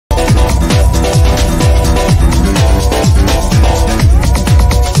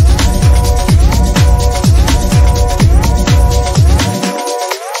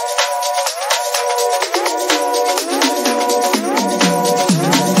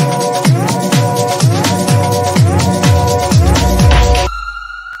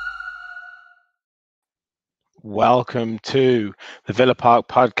welcome to the Villa Park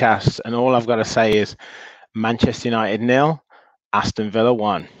podcast. And all I've got to say is Manchester United 0, Aston Villa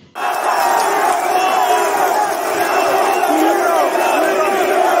 1.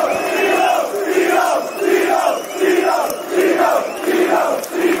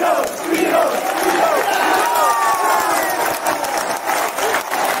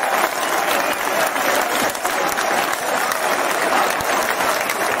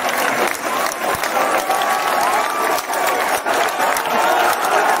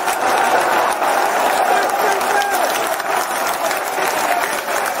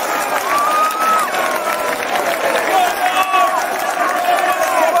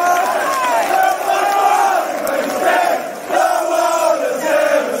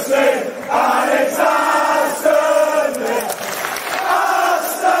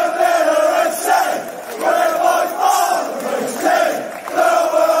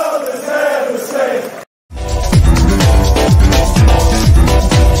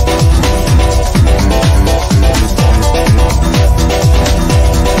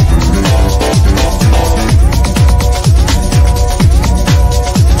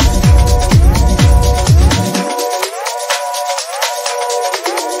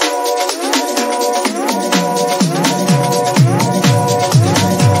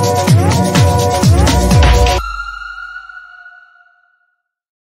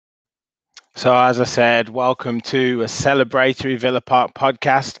 So as I said, welcome to a celebratory Villa Park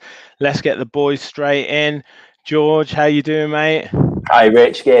podcast. Let's get the boys straight in. George, how you doing, mate? Hi,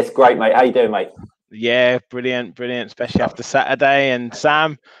 Rich. Yes, great, mate. How you doing, mate? Yeah, brilliant, especially after Saturday. And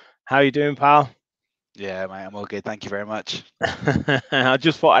Sam, how you doing, pal? Yeah, mate, I'm all good. Thank you very much. I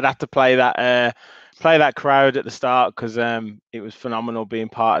just thought I'd have to play that crowd at the start because it was phenomenal being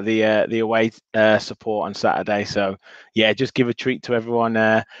part of the away support on Saturday. So yeah, just give a treat to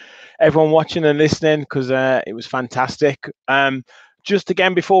everyone watching and listening because it was fantastic. Just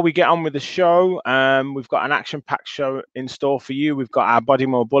again, before we get on with the show, we've got an action-packed show in store for you. We've got our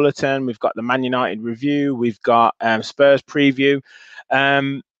Bodymore Bulletin, we've got the Man United review, we've got Spurs preview.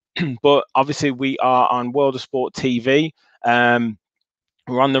 But obviously we are on World of Sport TV.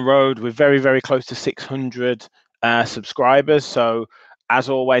 We're on the road. We're very, very close to 600 subscribers. So as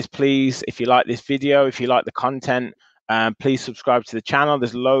always, please, if you like this video, if you like the content, please subscribe to the channel.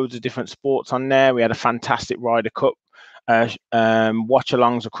 There's loads of different sports on there. We had a fantastic Ryder Cup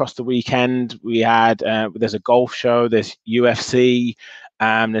watch-alongs across the weekend. We had there's a golf show, there's UFC,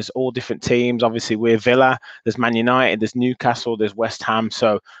 there's all different teams. Obviously, we're Villa. There's Man United, there's Newcastle, there's West Ham.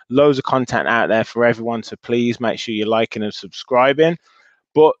 So loads of content out there for everyone. So please make sure you're liking and subscribing.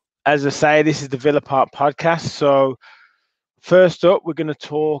 But as I say, this is the Villa Park podcast. So first up, we're going to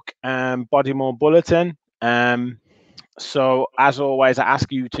talk Bodymore Bulletin. So as always, I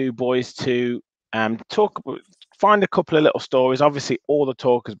ask you two boys to find a couple of little stories. Obviously, all the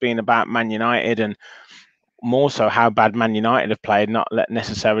talk has been about Man United and more so how bad Man United have played, not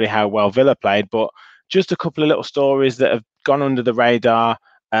necessarily how well Villa played, but just a couple of little stories that have gone under the radar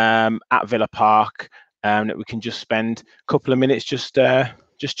at Villa Park that we can just spend a couple of minutes just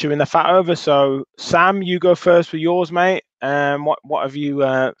chewing the fat over. So Sam, you go first with yours, mate. What have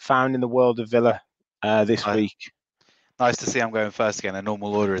you found in the world of Villa this week? Nice to see I'm going first again. A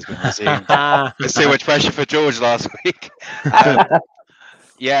normal order has been resumed. There's too much pressure for George last week.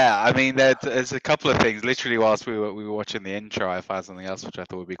 Yeah, I mean, there's a couple of things. Literally, whilst we were watching the intro, I found something else which I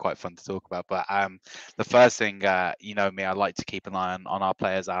thought would be quite fun to talk about. But the first thing, you know me, I like to keep an eye on our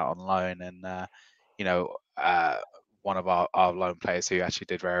players out on loan, and one of our loan players who actually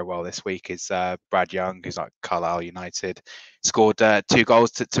did very well this week is Brad Young, who's like Carlisle United, scored 2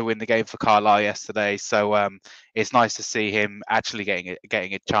 goals to win the game for Carlisle yesterday. So it's nice to see him actually getting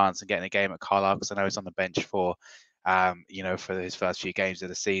a chance and getting a game at Carlisle, because I know he's on the bench for for his first few games of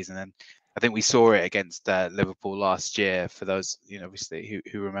the season. And I think we saw it against Liverpool last year. For those obviously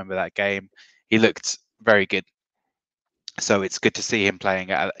who remember that game, he looked very good. So it's good to see him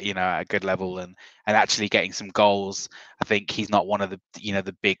playing at a good level and actually getting some goals. I think he's not one of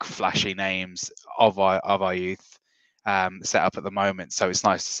the big flashy names of our youth set up at the moment. So it's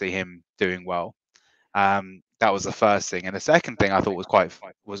nice to see him doing well. That was the first thing, and the second thing I thought was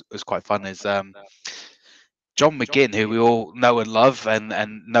quite fun is John McGinn, who we all know and love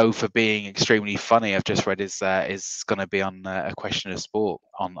and know for being extremely funny. I've just read is going to be on A Question of Sport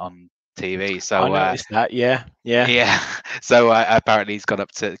on TV. So I noticed that. Yeah. So apparently he's gone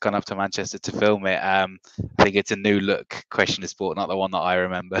up to Manchester to film it. I think it's a new look Question of Sport, not the one that I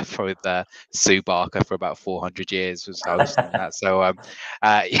remember with Sue Barker for about 400 years was hosting that. So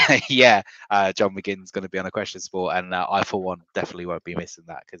John McGinn's going to be on A Question of Sport, and I for one definitely won't be missing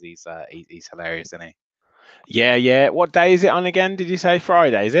that because he's hilarious, isn't he? Yeah. What day is it on again? Did you say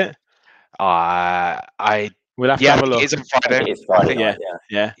Friday? Is it? We'll have to Yeah, I have a think it look. is on I think Friday. it is Friday think, night.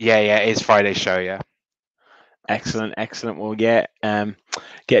 Yeah. yeah, it is Friday's show. Yeah. Excellent. Well, get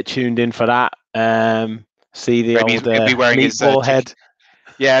tuned in for that. See the Maybe old he'll be wearing his meatball chicken. head.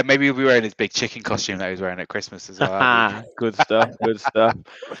 Yeah, maybe he'll be wearing his big chicken costume that he was wearing at Christmas as well. Good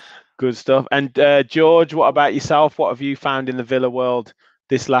stuff. And George, what about yourself? What have you found in the Villa world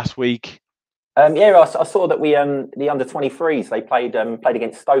this last week? I saw that we the under 23s they played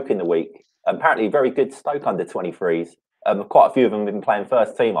against Stoke in the week. Apparently, very good Stoke under 23s. Quite a few of them have been playing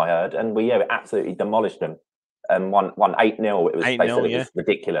first team, I heard, and we absolutely demolished them. Won 8-0. It was 8-0, they said it was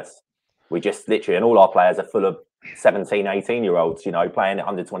ridiculous. We just literally, and all our players are full of 17, 18-year-olds, playing at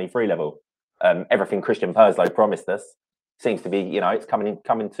under 23 level. Everything Christian Perslow promised us seems to be, it's coming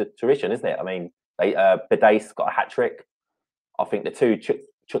to fruition, isn't it? I mean, Bidace got a hat trick. I think the two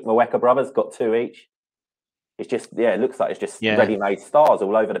Chukwuemeka brothers got 2 each. It's just, it looks like it's just ready-made stars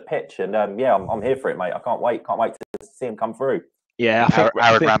all over the pitch. And I'm here for it, mate. I can't wait to see them come through. Yeah, I think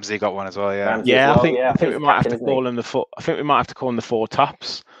Ramsey got one as well. Yeah, Ramsey as well. I think we might have to call them I think we might have to call them the Four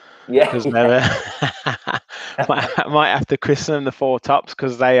Tops. Yeah, because might have to christen them the Four Tops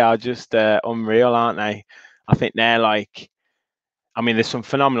because they are just unreal, aren't they? I think they're like, I mean, there's some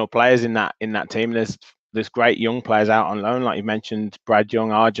phenomenal players in that team. There's great young players out on loan, like you mentioned, Brad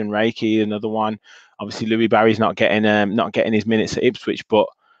Young, Arjun Reiki, another one. Obviously, Louis Barry's not getting his minutes at Ipswich, but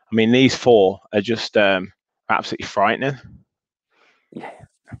I mean, these four are just absolutely frightening.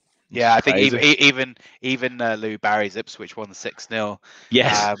 Yeah, I think even Lou Barry's Ipswich won 6-0.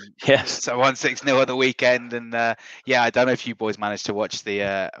 Yes. So won 6-0 at the weekend, and I don't know if you boys managed to watch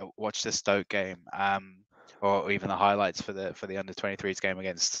the Stoke game, or even the highlights for the under 23s game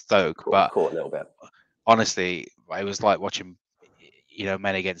against Stoke. Caught a little bit. Honestly, it was like watching,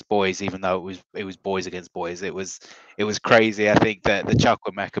 men against boys, even though it was boys against boys. It was crazy. I think that the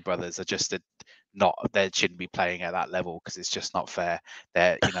Chukwuemeka brothers are just they shouldn't be playing at that level because it's just not fair.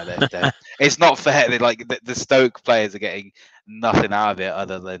 It's not fair. They like the Stoke players are getting nothing out of it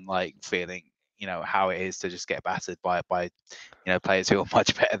other than like feeling, how it is to just get battered by players who are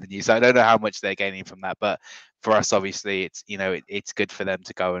much better than you. So I don't know how much they're gaining from that, but for us, obviously, it's it's good for them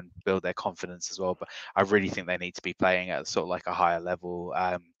to go and build their confidence as well. But I really think they need to be playing at sort of like a higher level.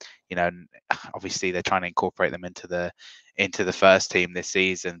 And obviously they're trying to incorporate them into the first team this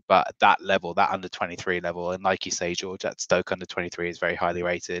season. But that level, that under 23 level, and like you say, George, that Stoke under 23 is very highly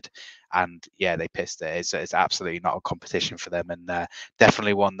rated. And they pissed it. It's absolutely not a competition for them, and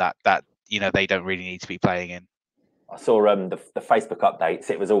definitely one that they don't really need to be playing in. I saw the Facebook updates.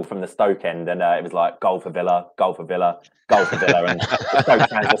 It was all from the Stoke end, and it was like goal for Villa, goal for Villa, goal for Villa, and the Stoke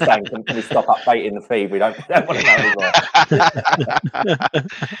fans were saying, "Can we stop updating the feed? We don't want to know anymore."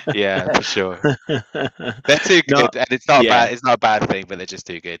 Yeah, for sure. They're too good, and it's not bad. It's not a bad thing, but they're just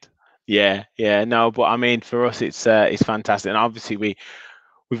too good. Yeah. No, but I mean, for us, it's fantastic, and obviously we've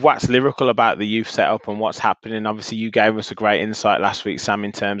waxed lyrical about the youth setup and what's happening. Obviously, you gave us a great insight last week, Sam,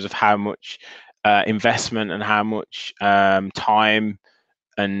 in terms of how much investment and how much time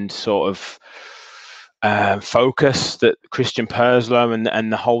and sort of focus that Christian Perslow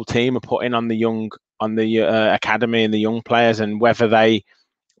and the whole team are putting on the academy and the young players, and whether they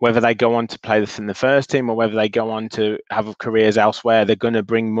go on to play in the first team or whether they go on to have careers elsewhere, they're going to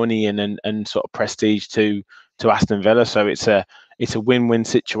bring money in and sort of prestige to Aston Villa. So it's a win-win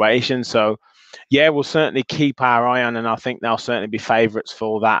situation. So we'll certainly keep our eye on, and I think they'll certainly be favourites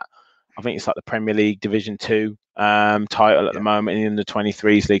for that. I think it's like the Premier League Division 2 title at the moment in the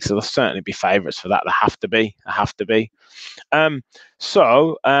 23s league. So they'll certainly be favourites for that. They have to be.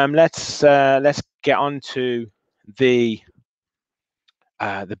 So let's get on to the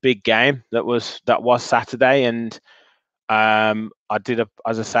big game that was Saturday, and I did a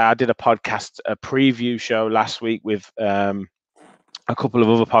podcast, a preview show last week with a couple of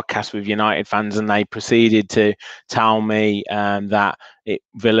other podcasts with United fans, and they proceeded to tell me that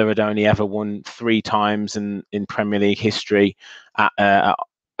Villa had only ever won 3 times in Premier League history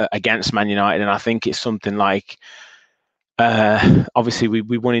against Man United, and I think it's something like obviously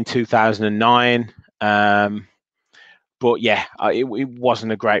we won in 2009. But it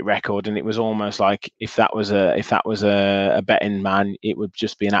wasn't a great record, and it was almost like if that was a betting man, it would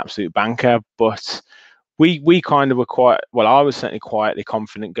just be an absolute banker. But we kind of were I was certainly quietly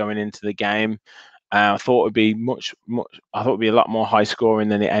confident going into the game. I thought it'd be a lot more high scoring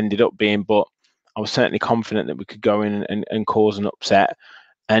than it ended up being, but I was certainly confident that we could go in and cause an upset,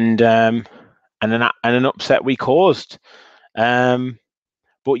 and an upset we caused. But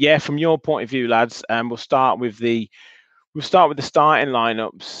from your point of view, lads, we'll start with the starting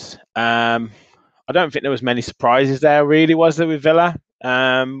lineups. I I don't think there was many surprises there, really, was there, with Villa?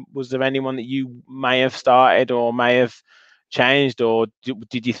 Was there anyone that you may have started or may have changed, or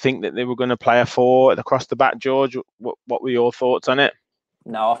did you think that they were going to play a 4 across the back, George? What were your thoughts on it?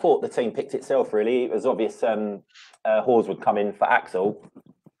 No, I thought the team picked itself, really. It was obvious Hause would come in for Axel.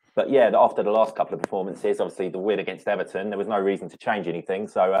 But yeah, after the last couple of performances, obviously the win against Everton, there was no reason to change anything.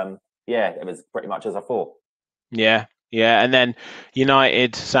 So, yeah, it was pretty much as I thought. Yeah. And then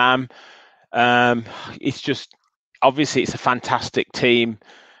United, Sam, it's just, obviously it's a fantastic team,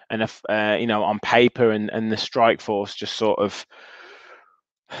 and on paper, and the strike force just sort of,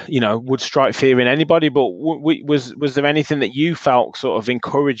 would strike fear in anybody. But was there anything that you felt sort of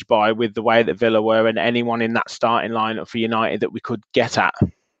encouraged by with the way that Villa were, and anyone in that starting lineup for United that we could get at?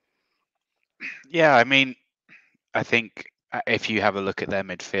 Yeah, I mean, I think if you have a look at their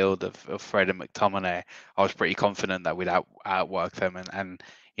midfield of Fred and McTominay, I was pretty confident that we'd outwork them. And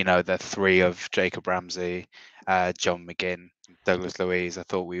the 3 of Jacob Ramsey, John McGinn, Douglas Luiz, I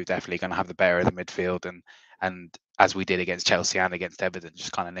thought we were definitely going to have the better of the midfield. And as we did against Chelsea and against Everton,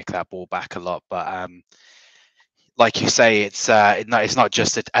 just kind of nick that ball back a lot. But like you say, it's not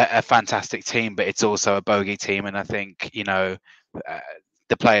just a fantastic team, but it's also a bogey team. And I think,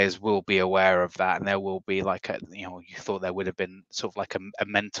 the players will be aware of that, and there will be like you thought there would have been sort of like a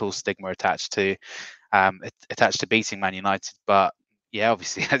mental stigma attached to beating Man United, but yeah,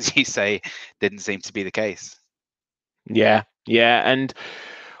 obviously, as you say, didn't seem to be the case. Yeah, and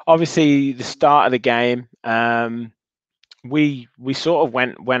obviously the start of the game, we sort of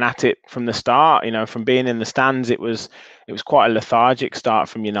went at it from the start. From being in the stands, it was quite a lethargic start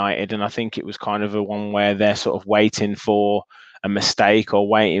from United, and I think it was kind of a one where they're sort of waiting for a mistake or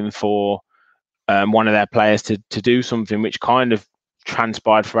waiting for one of their players to do something, which kind of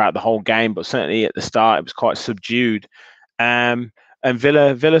transpired throughout the whole game. But certainly at the start, it was quite subdued. And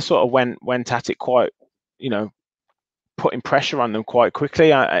Villa sort of went at it quite, putting pressure on them quite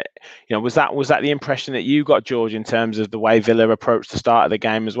quickly. Was that the impression that you got, George, in terms of the way Villa approached the start of the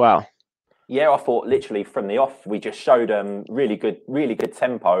game as well? Yeah, I thought literally from the off, we just showed really good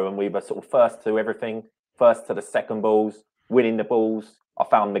tempo, and we were sort of first to everything, first to the second balls, winning the balls. I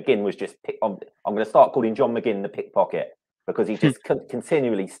found McGinn was just I'm going to start calling John McGinn the pickpocket, because he just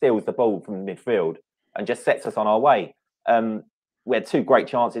continually steals the ball from midfield and just sets us on our way. We had 2 great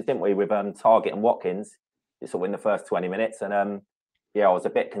chances, didn't we, with Targett and Watkins, sort of in the first 20 minutes. And yeah, I was a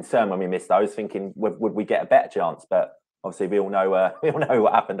bit concerned when we missed those, thinking would we get a better chance? But obviously, we all know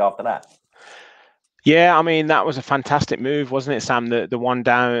what happened after that. Yeah, I mean, that was a fantastic move, wasn't it, Sam? The one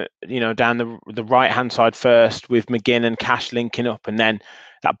down, down the right hand side first, with McGinn and Cash linking up, and then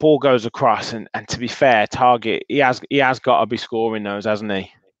that ball goes across. And to be fair, Targett, he has got to be scoring those, hasn't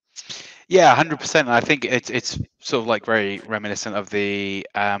he? Yeah, 100%. I think it's sort of like very reminiscent of the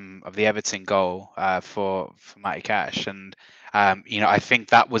Everton goal for Matty Cash, and I think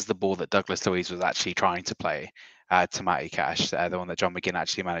that was the ball that Douglas Luiz was actually trying to play to Matty Cash, the one that John McGinn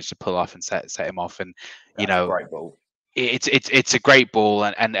actually managed to pull off and set him off. And That's a great ball. It's a great ball,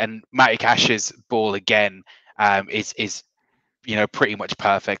 and Matty Cash's ball again is pretty much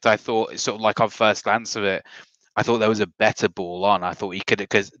perfect. I thought, sort of like on first glance of it, I thought there was a better ball on. I thought he could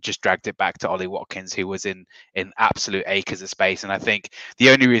have just dragged it back to Ollie Watkins, who was in absolute acres of space. And I think the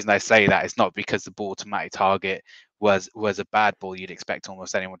only reason I say that is not because the ball to Matty Targett was a bad ball. You'd expect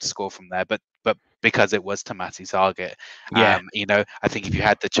almost anyone to score from there, but because it was to Matty Targett. Yeah. I think if you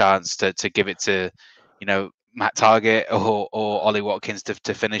had the chance to give it to, Matt Targett or Ollie Watkins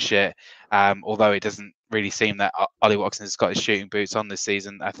to finish it, although it doesn't really seem that Ollie Watkins has got his shooting boots on this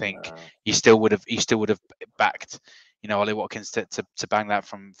season, I think you still would have backed, Ollie Watkins to bang that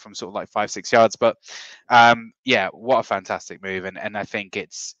from sort of like 5-6 yards. But yeah, what a fantastic move, and I think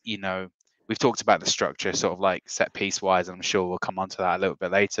it's, we've talked about the structure sort of like set piece wise, and I'm sure we'll come on to that a little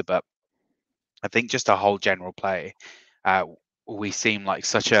bit later, but I think just a whole general play, we seem like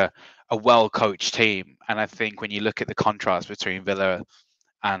such a well-coached team. And I think when you look at the contrast between Villa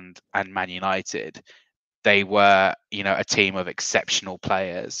and Man United, they were, a team of exceptional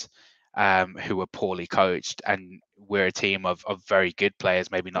players who were poorly coached, and we're a team of very good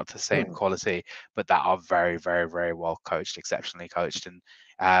players, maybe not the same quality, but that are very, very, very well coached, exceptionally coached. And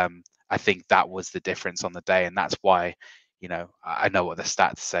I think that was the difference on the day, and that's why, I know what the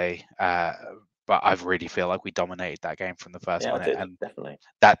stats say, but I really feel like we dominated that game from the first minute. And definitely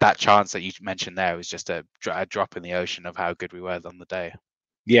that chance that you mentioned there was just a drop in the ocean of how good we were on the day.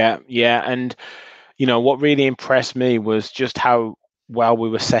 Yeah, and what really impressed me was just how well we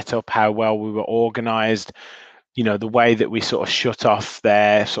were set up, how well we were organised. you know, the way that we sort of shut off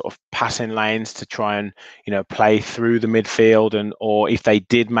their sort of passing lanes to try and, you know, play through the midfield, and or if they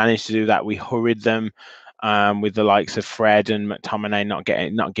did manage to do that, we hurried them with the likes of Fred and McTominay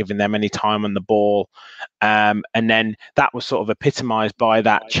not giving them any time on the ball. And then that was sort of epitomised by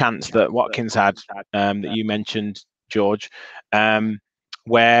that chance that Watkins had that you mentioned, George,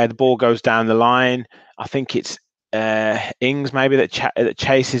 where the ball goes down the line. I think it's Ings maybe that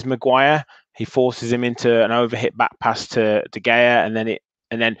chases Maguire. He forces him into an overhit back pass to De Gea,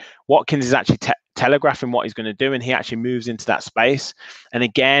 and then Watkins is actually telegraphing what he's going to do, and he actually moves into that space. And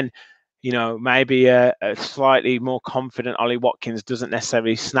again, you know, maybe a slightly more confident Ollie Watkins doesn't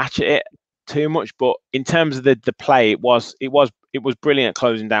necessarily snatch at it too much, but in terms of the play, it was brilliant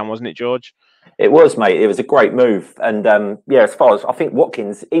closing down, wasn't it, George? It was, mate. It was a great move, and yeah, as far as I think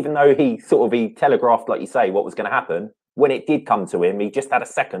Watkins, even though he telegraphed, like you say, what was going to happen, when it did come to him, he just had a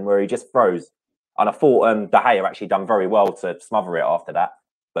second where he just froze, and I thought De Gea actually done very well to smother it after that.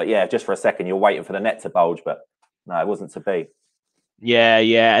 But yeah, just for a second, you're waiting for the net to bulge, but no, it wasn't to be. Yeah,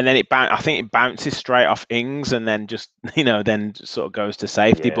 and then I think it bounces straight off Ings, and then just then sort of goes to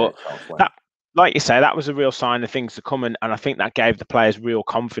safety. Yeah, but that, like you say, that was a real sign of things to come, and I think that gave the players real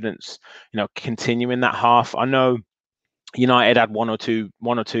confidence, continuing that half. I know United had one or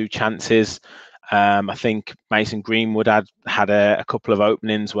two chances. I think Mason Greenwood had a couple of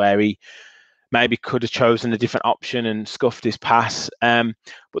openings where he maybe could have chosen a different option and scuffed his pass.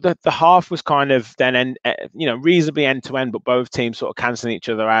 But the half was kind of then reasonably end to end, but both teams sort of cancelling each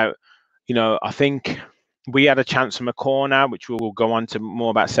other out. I think we had a chance from a corner, which we'll go on to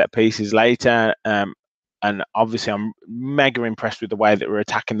more about set pieces later. And obviously, I'm mega impressed with the way that we're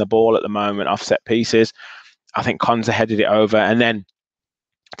attacking the ball at the moment off set pieces. I think Konza headed it over, and then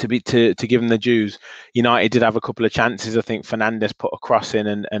to give them the dues, United did have a couple of chances. I think Fernandes put a cross in,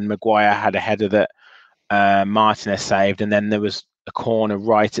 and Maguire had a header that Martinez saved, and then there was a corner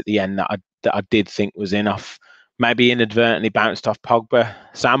right at the end that I did think was in off, maybe inadvertently bounced off Pogba.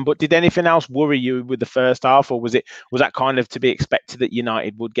 Sam, but did anything else worry you with the first half, or was that kind of to be expected that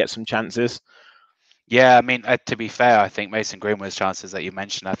United would get some chances? Yeah, I mean, to be fair, I think Mason Greenwood's chances that you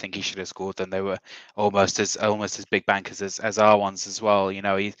mentioned, I think he should have scored them. They were almost as big bankers as our ones as well.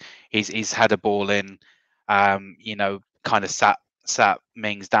 He's had a ball in, kind of sat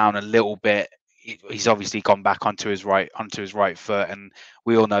Mings down a little bit. He's obviously gone back onto his right foot, and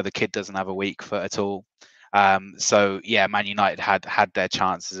we all know the kid doesn't have a weak foot at all. So yeah, Man United had their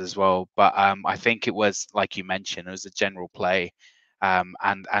chances as well, but I think it was, like you mentioned, it was a general play.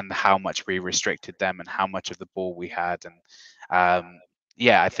 And how much we restricted them and how much of the ball we had, and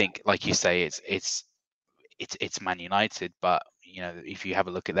I think, like you say, it's Man United, but if you have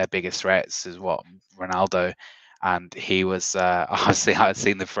a look at their biggest threats is what Ronaldo, and he was obviously, I've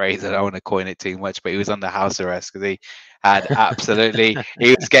seen the phrase, I don't want to coin it too much, but he was under house arrest because he had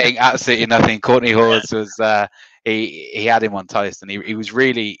he was getting absolutely nothing. Kortney Hause was he had him on toast, and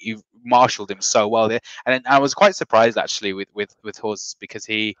he marshaled him so well there. And I was quite surprised actually with Hause, because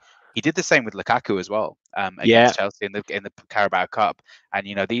he did the same with Lukaku as well against Chelsea in the Carabao Cup. And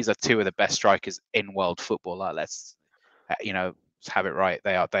these are two of the best strikers in world football. Let's have it right.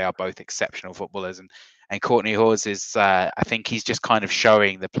 They are both exceptional footballers, and Kortney Hause is I think he's just kind of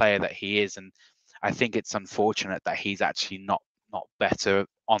showing the player that he is, and I think it's unfortunate that he's actually not better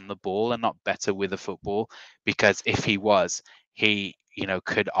on the ball and not better with the football, because if he was, he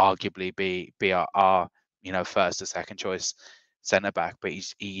could arguably be our first or second choice centre back. But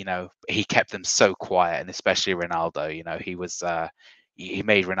he kept them so quiet, and especially Ronaldo. He was he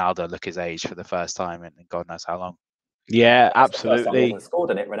made Ronaldo look his age for the first time in God knows how long. Yeah, That's absolutely. The first time he hasn't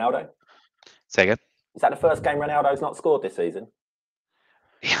scored in it, Ronaldo. Say again? Is that the first game Ronaldo's not scored this season?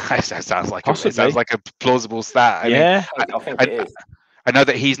 Yeah, it sounds like a plausible stat. I think it is. I know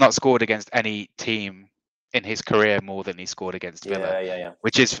that he's not scored against any team in his career more than he scored against Villa. Yeah.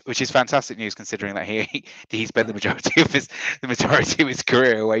 Which is fantastic news, considering that he spent the majority of his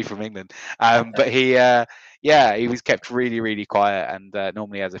career away from England. But he was kept really, really quiet, and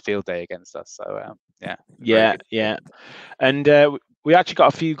normally has a field day against us. So yeah. And we actually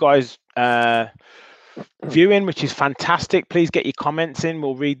got a few guys viewing, which is fantastic. Please get your comments in.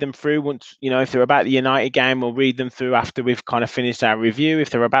 We'll read them through once, if they're about the United game, we'll read them through after we've kind of finished our review. If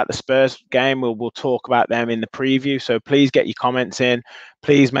they're about the Spurs game, we'll talk about them in the preview. So please get your comments in.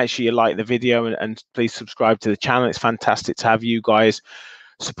 Please make sure you like the video, and please subscribe to the channel. It's fantastic to have you guys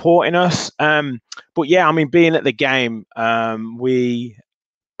supporting us. But yeah, I mean, being at the game, we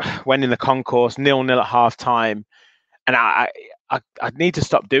went in the concourse 0-0 at half time, and I need to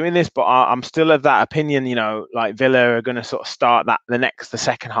stop doing this, but I'm still of that opinion. Like Villa are going to sort of start the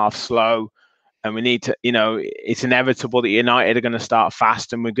second half slow, and we need to, it's inevitable that United are going to start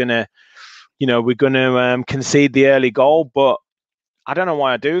fast, and we're going to concede the early goal. But I don't know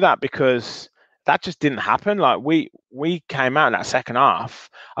why I do that, because that just didn't happen. Like we came out in that second half.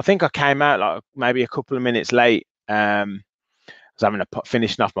 I think I came out like maybe a couple of minutes late. I was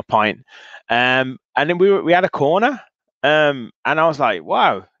finishing off my pint, and then we had a corner, and I was like,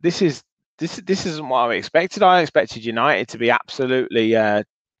 wow, this isn't what I expected. I expected United to be absolutely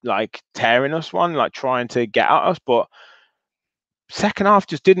like tearing us one, like trying to get at us, but second half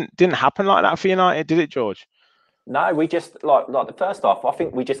just didn't happen like that for United, did it, George? No, we just like the first half. I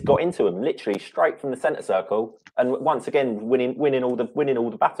think we just got into them literally straight from the centre circle, and once again winning all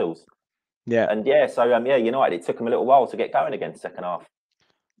the battles. Yeah, and so United. It took them a little while to get going again second half.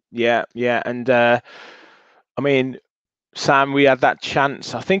 Yeah, and I mean, Sam, we had that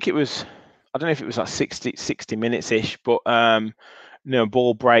chance. I think it was, I don't know if it was like 60 minutes ish, but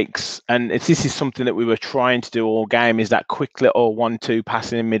ball breaks, and this is something that we were trying to do all game, is that quick little 1-2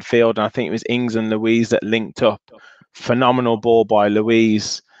 passing in midfield, and I think it was Ings and Luiz that linked up. Phenomenal ball by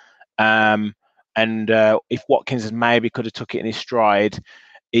Luiz, and if Watkins maybe could have took it in his stride,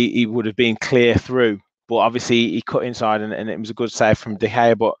 he would have been clear through. But obviously he cut inside, and it was a good save from De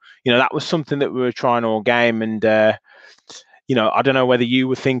Gea. But that was something that we were trying all game, and I don't know whether you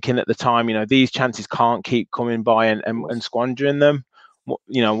were thinking at the time, these chances can't keep coming by and squandering them.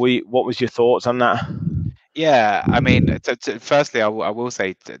 What was your thoughts on that? Yeah, I mean, firstly, I will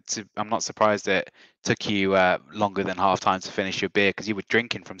say I'm not surprised it took you longer than half time to finish your beer, because you were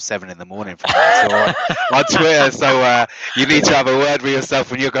drinking from 7 in the morning from what I saw on Twitter. So you need to have a word with yourself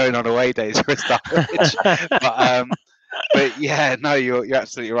when you're going on away days for Sturridge. But yeah, no, you're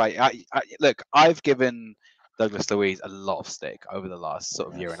absolutely right. Look, I've given Douglas Luiz a lot of stick over the last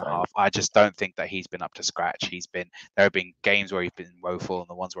sort of year and a half. I just don't think that he's been up to scratch. There have been games where he's been woeful, and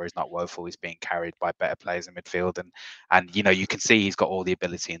the ones where he's not woeful, he's being carried by better players in midfield. And you can see he's got all the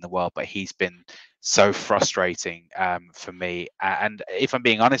ability in the world, but he's been so frustrating for me. And if I'm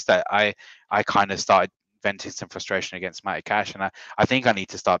being honest, I kind of started venting some frustration against Matty Cash, and I think I need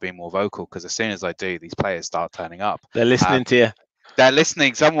to start being more vocal, because as soon as I do, these players start turning up. They're listening to you. They're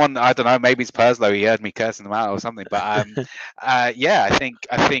listening. Someone, I don't know, maybe it's Perslow. He heard me cursing them out or something. But yeah, I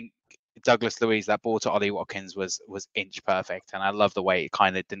think Douglas Luiz, that ball to Ollie Watkins was inch perfect, and I love the way it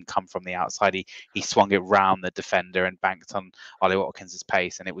kind of didn't come from the outside. He swung it round the defender and banked on Ollie Watkins's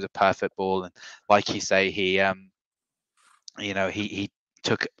pace, and it was a perfect ball. And like you say, he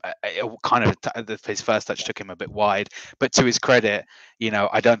took kind of his first touch took him a bit wide, but to his credit,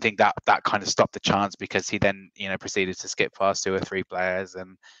 I don't think that kind of stopped the chance, because he then proceeded to skip past 2 or 3 players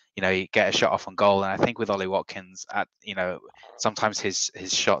and he get a shot off on goal. And I think with Ollie Watkins, sometimes his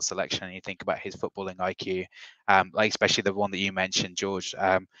shot selection, and you think about his footballing IQ, like especially the one that you mentioned, George,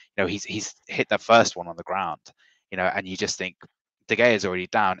 he's hit that first one on the ground, and you just think De Gea is already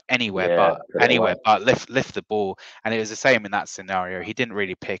down anywhere but lift the ball. And it was the same in that scenario. He didn't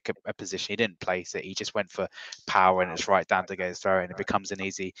really pick a position. He didn't place it. He just went for power, and it's right down De Gea's throw, and it becomes an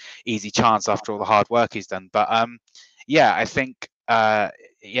easy chance after all the hard work he's done. But yeah, I think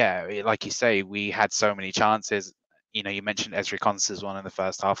like you say, we had so many chances. You mentioned Ezri Konsa's one in the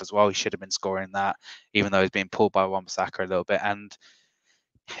first half as well. He should have been scoring that, even though he's being pulled by Wan-Bissaka a little bit. And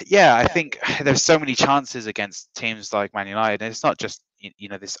yeah, I think there's so many chances against teams like Man United, and it's not just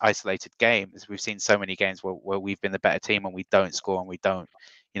this isolated game. We've seen so many games where we've been the better team and we don't score, and we don't,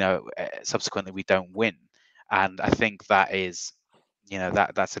 subsequently we don't win. And I think that is,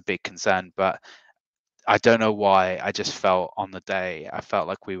 that's a big concern. But I don't know why. I just felt on the day, I felt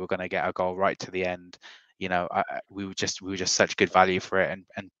like we were going to get a goal right to the end. We were just such good value for it,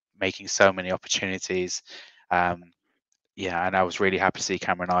 and making so many opportunities. Yeah, and I was really happy to see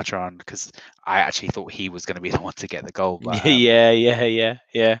Cameron Archer on, because I actually thought he was going to be the one to get the goal. But, Yeah.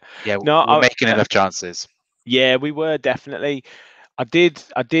 No, we're making enough chances. Yeah, we were definitely. I did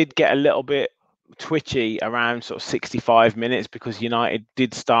get a little bit twitchy around sort of 65 minutes, because United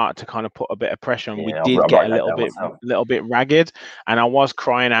did start to kind of put a bit of pressure on. We did get a little bit ragged, and I was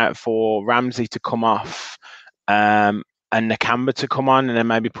crying out for Ramsey to come off, and Nakamba to come on, and then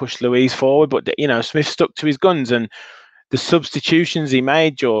maybe push Luiz forward. But Smith stuck to his guns, and the substitutions he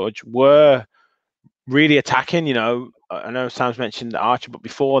made, George, were really attacking. I know Sam's mentioned Archer, but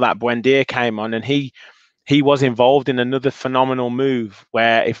before that, Buendia came on, and he was involved in another phenomenal move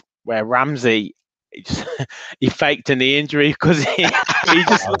where Ramsey he faked a knee injury, because he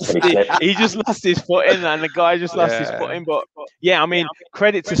just lost his footing, and the guy just lost his footing. But yeah, I mean,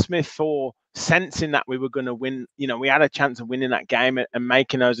 credit to Smith for sensing that we were going to win. We had a chance of winning that game and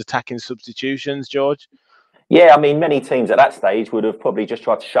making those attacking substitutions, George. Yeah, I mean, many teams at that stage would have probably just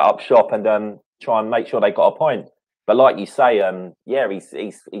tried to shut up shop and try and make sure they got a point. But like you say, yeah,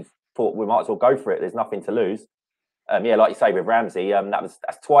 he's thought we might as well go for it. There's nothing to lose. Yeah, like you say with Ramsey, that's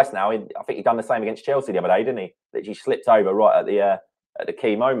twice now. I think he done the same against Chelsea the other day, didn't he? That he slipped over right at the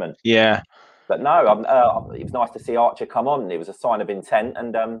key moment. Yeah. But no, it was nice to see Archer come on. It was a sign of intent,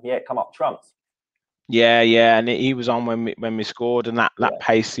 and yeah, come up trumps. Yeah, and he was on when we scored, and that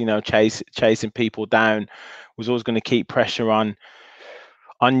pace, chasing people down, was always going to keep pressure on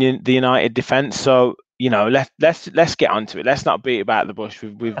the United defense. So let's get onto it. Let's not beat about the bush.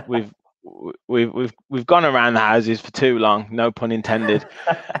 We've gone around the houses for too long. No pun intended.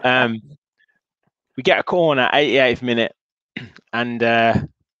 We get a corner, 88th minute, and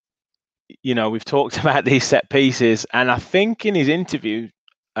we've talked about these set pieces, and I think in his interview,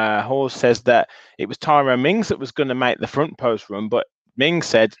 Hause says that it was Tyrone Mings that was going to make the front post run, but Mings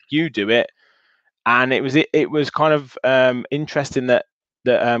said, "You do it," and it was kind of interesting that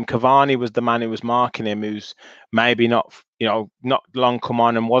Cavani was the man who was marking him, who's maybe not long come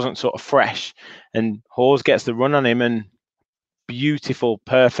on and wasn't sort of fresh, and Hause gets the run on him, and beautiful,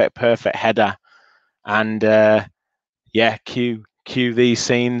 perfect header, and cue these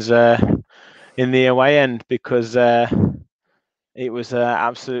scenes in the away end, because it was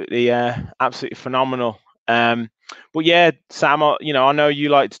absolutely phenomenal. But yeah, Sam, I know you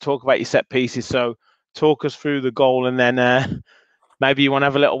like to talk about your set pieces, so talk us through the goal, and then maybe you want to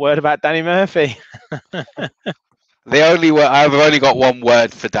have a little word about Danny Murphy. I've only got one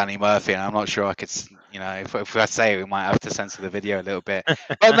word for Danny Murphy, and I'm not sure I could, if I say it, we might have to censor the video a little bit.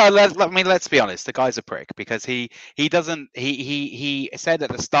 But no, let's be honest. The guy's a prick, because he said at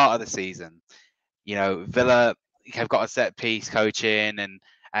the start of the season, Villa have got a set piece coaching, and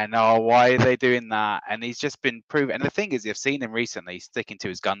why are they doing that? And he's just been proven. And the thing is, you've seen him recently sticking to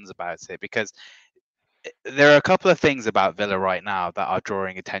his guns about it, because there are a couple of things about Villa right now that are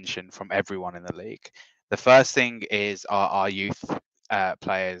drawing attention from everyone in the league. The first thing is our youth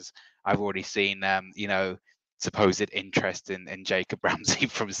players. I've already seen supposed interest in Jacob Ramsey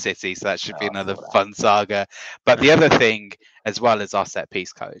from City, so that should be another fun saga. But the other thing as well is our set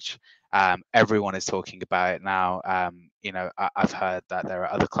piece coach. Everyone is talking about it now. I've heard that there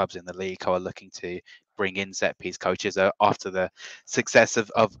are other clubs in the league who are looking to bring in set piece coaches after the success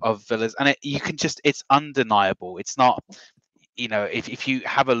of Villa's, and it's undeniable. It's not, if you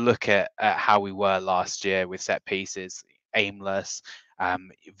have a look at how we were last year with set pieces, aimless,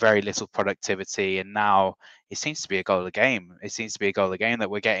 very little productivity, and now it seems to be a goal a game. It seems to be a goal a game that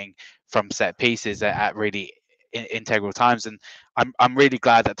we're getting from set pieces at really integral times, and I'm really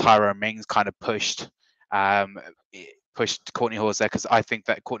glad that Tyrone Mings kind of pushed Kortney Hause there, because I think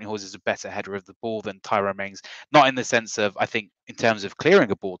that Kortney Hause is a better header of the ball than Tyrone Mings. Not in the sense of, I think in terms of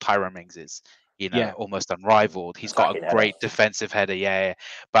clearing a ball, Tyrone Mings is almost unrivaled. He's got a great defensive header,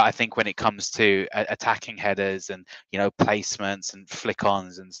 but I think when it comes to attacking headers and placements and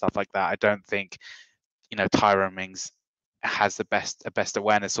flick-ons and stuff like that, I don't think Tyrone Mings has the best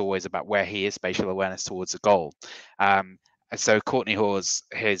awareness always about where he is, spatial awareness towards a goal. So Kortney Hause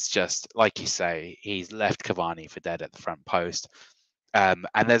has just, like you say, he's left Cavani for dead at the front post. And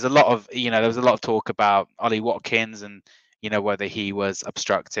there's a lot of there was a lot of talk about Ollie Watkins and whether he was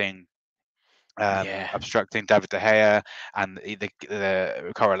obstructing David De Gea, and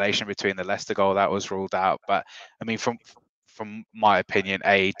the correlation between the Leicester goal that was ruled out. But I mean, from my opinion,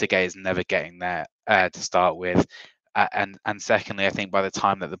 De Gea is never getting there to start with, and secondly, I think by the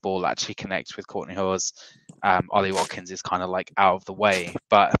time that the ball actually connects with Kortney Hause, Ollie Watkins is kind of like out of the way.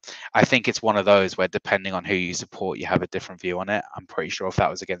 But I think it's one of those where, depending on who you support, you have a different view on it. I'm pretty sure if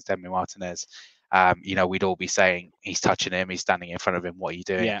that was against Emi Martinez, we'd all be saying he's touching him, he's standing in front of him, what are you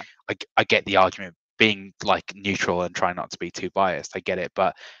doing? Yeah. I get the argument, being like neutral and trying not to be too biased. I get it,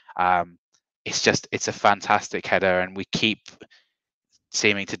 but it's a fantastic header, and we keep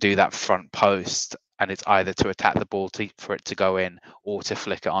seeming to do that front post, and it's either to attack the ball for it to go in, or to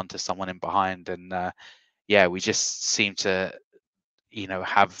flick it onto someone in behind. And we just seem to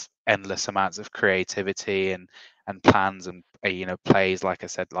have endless amounts of creativity and plans and plays, like I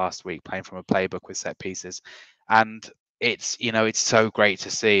said last week, playing from a playbook with set pieces. And it's so great to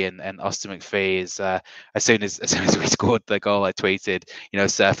see. And Austin McPhee is as soon as we scored the goal, I tweeted,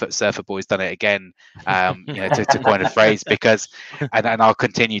 Surfer Boy's done it again, to coin a phrase, because and I'll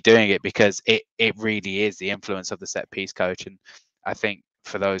continue doing it, because it really is the influence of the set piece coach. And I think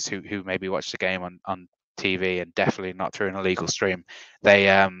for those who maybe watch the game on TV, and definitely not through an illegal stream, they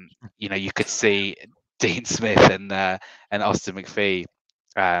you could see Dean Smith and Austin McPhee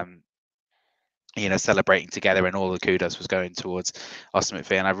celebrating together, and all the kudos was going towards Austin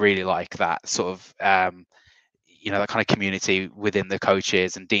McPhee. And I really like that sort of that kind of community within the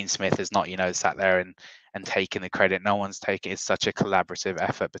coaches, and Dean Smith is not sat there and taking the credit. No one's taking. It's such a collaborative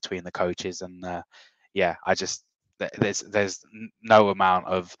effort between the coaches, and I just there's no amount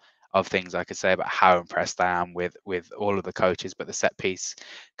of things I could say about how impressed I am with all of the coaches, but the set piece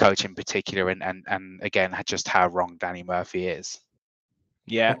coach in particular, and again just how wrong Danny Murphy is.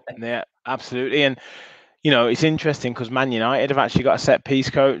 Yeah, absolutely. And it's interesting because Man United have actually got a set piece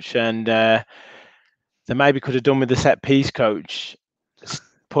coach, and they maybe could have done with the set piece coach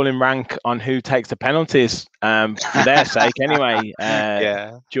pulling rank on who takes the penalties, for their sake anyway,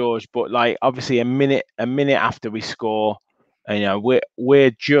 George. But like, obviously a minute after we score,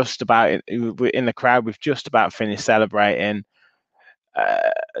 we're just about we're in the crowd. We've just about finished celebrating.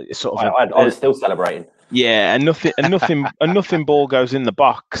 I was still celebrating. Yeah, and nothing ball goes in the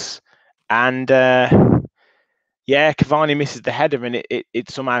box, and Cavani misses the header, and it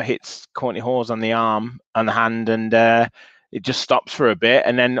somehow hits Kortney Hause on the arm, on the hand, and it just stops for a bit,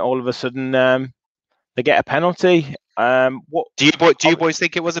 and then all of a sudden they get a penalty. What do you boys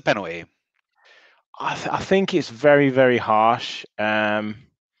think it was a penalty? I think it's very, very harsh.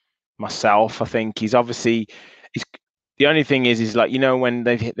 Myself, I think he's obviously. The only thing is like, when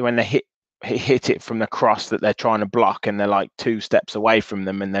they hit it from the cross that they're trying to block, and they're like 2 steps away from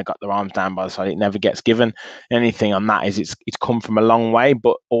them, and they've got their arms down by the side, it never gets given. Anything on that is it's come from a long way,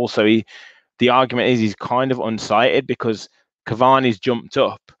 but also the argument is he's kind of unsighted, because Cavani's jumped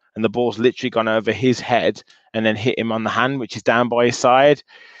up and the ball's literally gone over his head and then hit him on the hand, which is down by his side.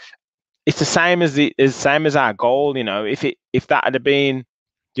 It's the same as our goal. If that had been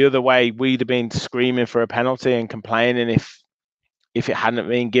the other way, we'd have been screaming for a penalty and complaining if it hadn't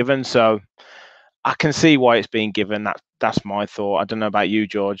been given. So I can see why it's being given. That's my thought. I don't know about you,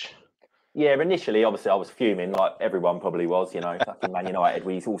 George. Yeah, initially, obviously, I was fuming, like everyone probably was. Fucking Man United.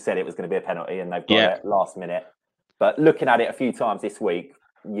 We all said it was going to be a penalty, and they've got it last minute. But looking at it a few times this week,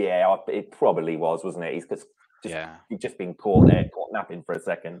 it probably wasn't it? He's just been caught napping for a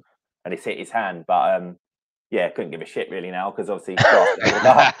second, and it's hit his hand. But couldn't give a shit really now, because obviously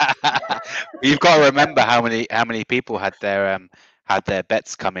you've got to remember how many people had their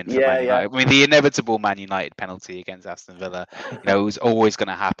bets come in for Man United. I mean, the inevitable Man United penalty against Aston Villa, it was always going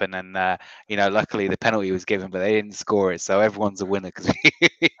to happen, and luckily the penalty was given, but they didn't score it, so everyone's a winner, because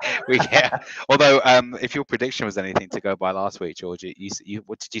we get. Although, if your prediction was anything to go by last week, George,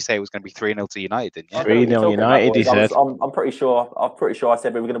 what did you say? It was going to be 3-0 to United, didn't you? 3-0 United. He said. I'm pretty sure I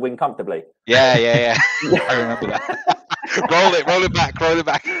said we were going to win comfortably. Yeah. I remember that. roll it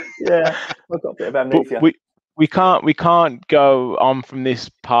back. Yeah, I've got a bit of amnesia. We can't go on from this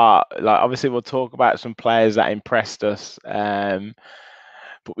part. Like, obviously we'll talk about some players that impressed us, but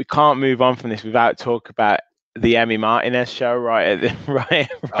we can't move on from this without talking about the Emi Martinez show right at the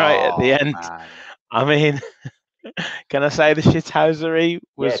end. Man. I mean, can I say the shithousery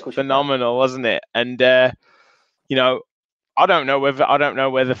was phenomenal, wasn't it? And I don't know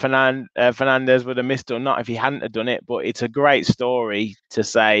whether Fernandez would have missed or not if he hadn't have done it, but it's a great story to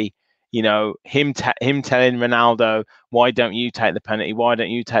say. Him telling Ronaldo, "Why don't you take the penalty? Why don't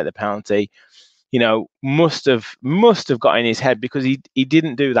you take the penalty?" Must have got in his head, because he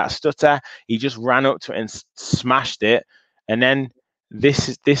didn't do that stutter. He just ran up to it and smashed it, and then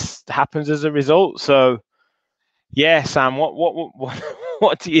this happens as a result. So, yeah, Sam,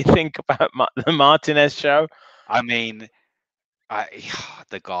 what do you think about the Martinez show? I mean,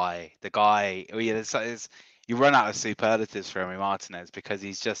 the guy. You run out of superlatives for Emi Martinez, because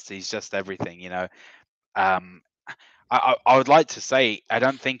he's just everything. I would like to say, I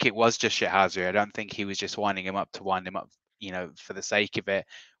don't think it was just shithousery. I don't think he was just winding him up to wind him up, for the sake of it.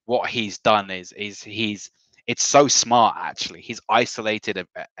 What he's done is it's so smart, actually. He's isolated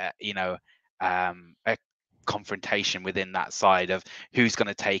a confrontation within that side of who's going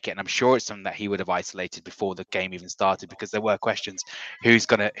to take it, and I'm sure it's something that he would have isolated before the game even started, because there were questions: who's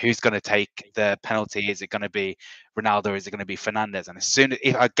going to take the penalty? Is it going to be Ronaldo? Is it going to be Fernandez? And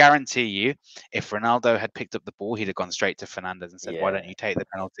I guarantee you, if Ronaldo had picked up the ball, he'd have gone straight to Fernandez and said, "Why don't you take the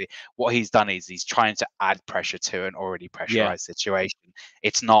penalty?" What he's done is he's trying to add pressure to an already pressurized situation.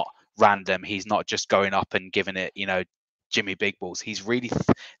 It's not random. He's not just going up and giving it, Jimmy Big Balls. He's really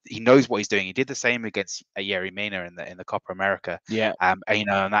he knows what he's doing. He did the same against Yerry Mina in the Copa America. Yeah. And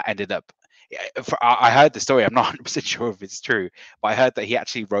that ended up. I heard the story. I'm not 100% sure if it's true, but I heard that he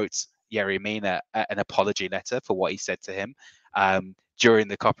actually wrote Yerry Mina an apology letter for what he said to him during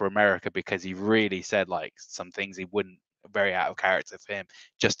the Copa America, because he really said like some things he wouldn't, very out of character for him,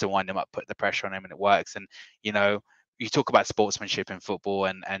 just to wind him up, put the pressure on him, and it works. And you talk about sportsmanship in football,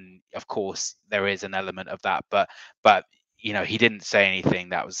 and of course there is an element of that, but you know, he didn't say anything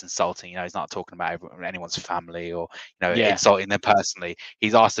that was insulting. You know, he's not talking about anyone's family or, you know, Yeah. insulting them personally.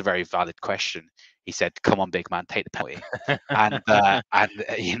 He's asked a very valid question. He said, "Come on, big man, take the penalty." And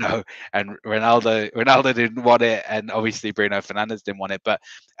you know, and Ronaldo didn't want it, and obviously Bruno Fernandes didn't want it. But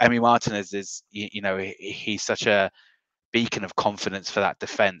Emi Martinez is, you know, he's such a beacon of confidence for that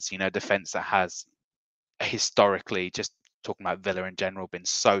defense. You know, defense that has historically, just talking about Villa in general, been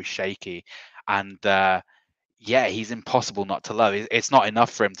so shaky, and yeah, he's impossible not to love. It's not enough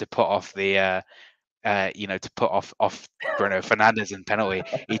for him to put off the you know, to put off Bruno Fernandes in penalty.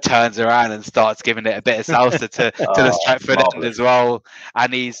 He turns around and starts giving it a bit of salsa to the Stratford end as well,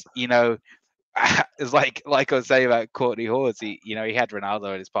 and he's, you know, it's like I was saying about Kortney Hause. You know, he had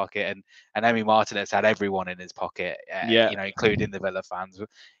Ronaldo in his pocket, and Emi Martinez had everyone in his pocket. Yeah. You know, including the Villa fans.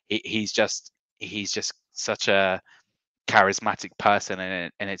 He's just such a charismatic person,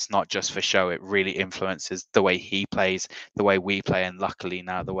 and it's not just for show. It really influences the way he plays, the way we play, and luckily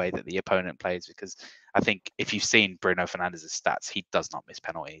now the way that the opponent plays. Because I think if you've seen Bruno Fernandes' stats, he does not miss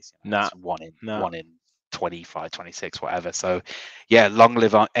penalties. You know, it's one in 25, 26, whatever. So yeah, long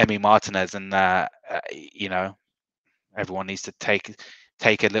live Emi Martinez, and you know, everyone needs to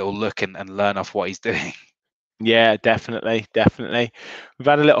take a little look and learn off what he's doing. Yeah, definitely. We've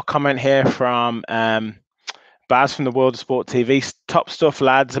had a little comment here from Baz from the World of Sport TV. Top stuff,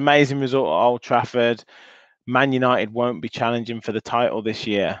 lads. Amazing result at Old Trafford. Man United won't be challenging for the title this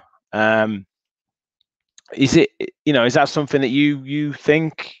year. Is it, you know, is that something that you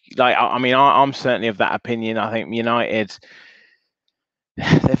think? Like, I mean, I'm certainly of that opinion. I think United,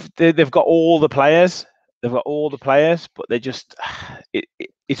 they've got all the players. But they're just,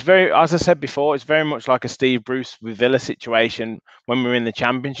 it's very, as I said before, it's very much like a Steve Bruce with Villa situation when we were in the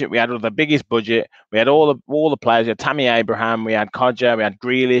Championship. We had the biggest budget. We had all the players. We had Tammy Abraham. We had Kodja. We had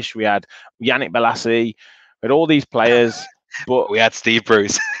Grealish. We had Yannick Bolasie. We had all these players, but we had Steve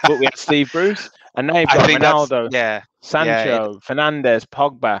Bruce. And now you've got Ronaldo, Sancho, yeah, Fernandes,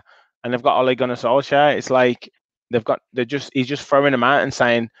 Pogba, and they've got Ole Gunnar Solskjaer. It's like he's just throwing them out and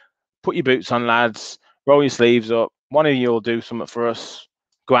saying, "Put your boots on, lads. Roll your sleeves up. One of you will do something for us.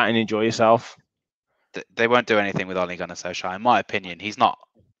 Go out and enjoy yourself." They won't do anything with Ole Gunnar Solskjaer. In my opinion, he's not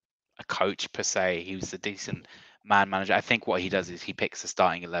a coach per se. He was a decent man manager. I think what he does is he picks the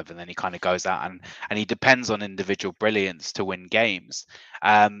starting 11, then he kind of goes out and he depends on individual brilliance to win games.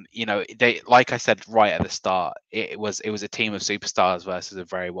 You know, they, like I said right at the start, it was a team of superstars versus a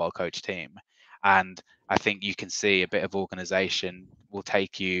very well coached team, and I think you can see a bit of organization will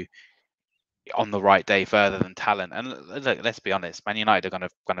take you on the right day further than talent. And look, let's be honest, Man United are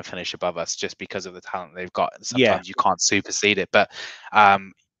going to finish above us just because of the talent they've got. Sometimes you can't supersede it, but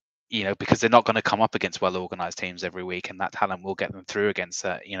you know, because they're not going to come up against well organized teams every week, and that talent will get them through against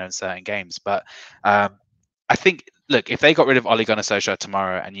you know, in certain games. But I think, look, if they got rid of Ole Gunnar Solskjaer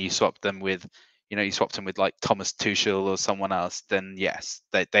tomorrow and you swapped them with, you know, like Thomas Tuchel or someone else, then yes,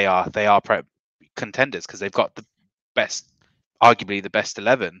 they are contenders because they've got the best, arguably the best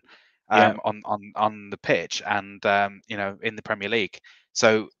 11 on the pitch, and you know, in the Premier League.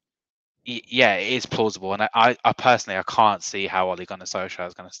 So yeah, it is plausible, and I personally I can't see how Ole Gunnar Solskjaer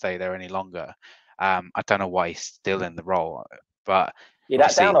is going to stay there any longer. I don't know why he's still in the role, but you're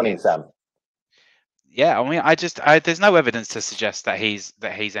that down on him, Sam. Yeah, I mean, there's no evidence to suggest that he's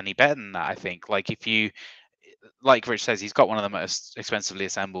any better than that. I think, like, if you, like Rich says, he's got one of the most expensively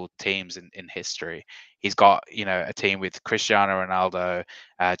assembled teams in history. He's got, you know, a team with Cristiano Ronaldo,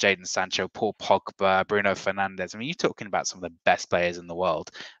 Jadon Sancho, Paul Pogba, Bruno Fernandes. I mean, you're talking about some of the best players in the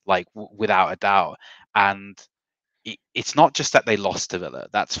world, like without a doubt. And it's not just that they lost to Villa.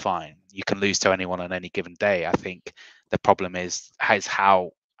 That's fine. You can lose to anyone on any given day. I think the problem is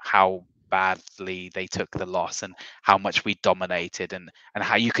how badly they took the loss and how much we dominated, and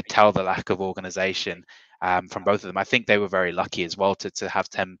how you could tell the lack of organization from both of them. I think they were very lucky as well to have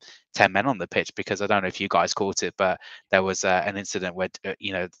 10 men on the pitch, because I don't know if you guys caught it, but there was an incident where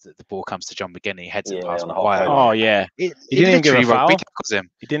you know, the ball comes to John McGinley, heads it past Maguire. Oh yeah, he didn't even give a foul. Him.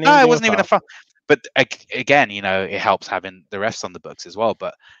 No, it wasn't even a foul. But again, you know, it helps having the refs on the books as well.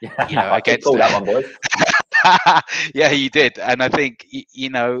 But you know, I did call that one, boys. Yeah, you did, and I think, you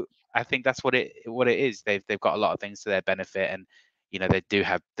know, I think that's what it is. They've got a lot of things to their benefit, and you know, they do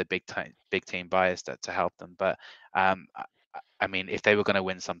have the big team bias to help them. But I mean, if they were going to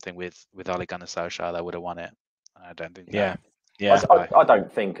win something with Ole Gunnar Solskjaer, they would have won it. I don't think. Yeah. I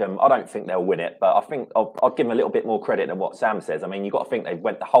don't think they'll win it, but I think I'll give them a little bit more credit than what Sam says. I mean, you've got to think they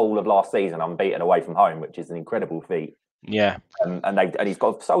went the whole of last season unbeaten away from home, which is an incredible feat. Yeah, and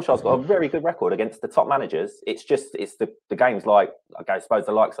Solskjaer's got a very good record against the top managers. It's the games like, I suppose,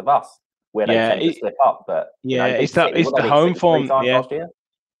 the likes of us where they tend to slip up. But you know, it's City, the home City 3 form. times last year.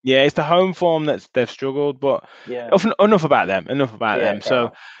 Yeah, it's the home form that's they've struggled. But enough about them. Enough about them. So.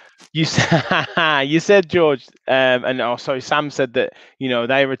 Enough. You said, you said, George, and sorry, Sam said that, you know,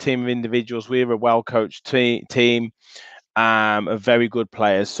 they were a team of individuals. We were a well-coached team of very good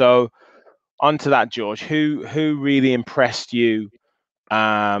players. So on to that, George, who really impressed you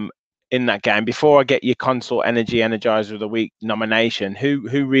in that game? Before I get your Consort Energy Energizer of the Week nomination,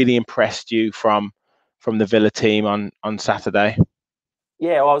 who really impressed you from the Villa team on Saturday?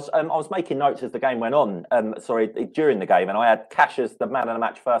 Yeah, well, I was making notes as the game went on. During the game, and I had Cash as the man of the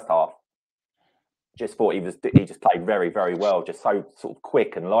match first half. Just thought he just played very, very well. Just so sort of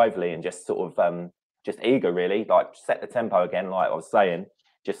quick and lively, and just sort of just eager, really. Like set the tempo again, like I was saying.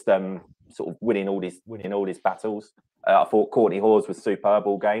 Just sort of winning all these battles. I thought Kortney Hause was superb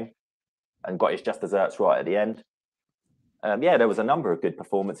all game, and got his just desserts right at the end. There was a number of good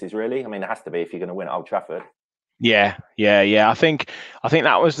performances, really. I mean, there has to be if you're going to win at Old Trafford. Yeah. I think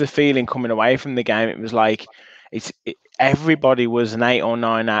that was the feeling coming away from the game. It was like everybody was an 8 or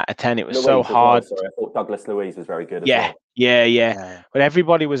 9 out of 10. It was so hard. Well, sorry, I thought Douglas Luiz was very good as well. Yeah. But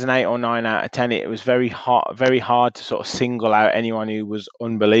everybody was an 8 or 9 out of 10. It was very hard to sort of single out anyone who was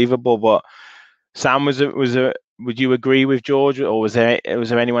unbelievable. But Sam, would you agree with George, or was there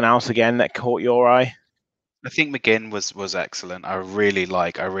anyone else again that caught your eye? I think McGinn was excellent. I really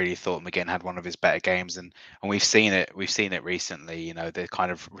thought McGinn had one of his better games, and we've seen it recently. You know, the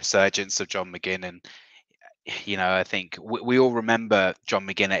kind of resurgence of John McGinn, and you know, I think we all remember John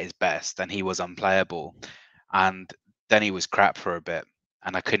McGinn at his best, and he was unplayable, and then he was crap for a bit,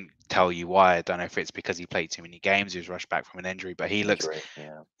 and I couldn't tell you why. I don't know if it's because he played too many games, he was rushed back from an injury, but he looks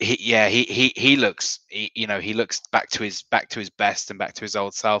he looks back to his best and back to his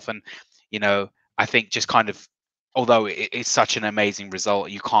old self, and you know, I think just kind of, although it's such an amazing result,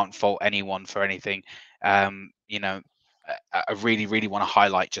 you can't fault anyone for anything. You know, I really, really want to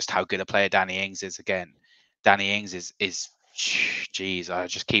highlight just how good a player Danny Ings is again. Danny Ings is geez, I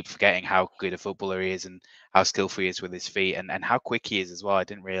just keep forgetting how good a footballer he is and how skillful he is with his feet, and how quick he is as well. I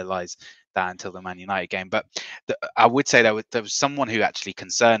didn't realise that until the Man United game. But I would say there was someone who actually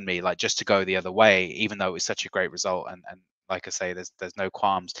concerned me, like just to go the other way, even though it was such a great result. And like I say, there's no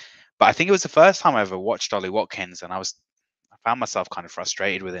qualms. But I think it was the first time I ever watched Ollie Watkins, and I found myself kind of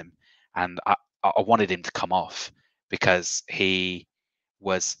frustrated with him, and I wanted him to come off because he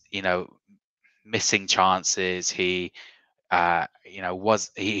was, you know, missing chances. He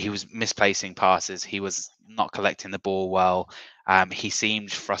he was misplacing passes. He was not collecting the ball well. He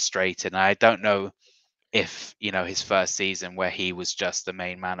seemed frustrated, and I don't know if, you know, his first season where he was just the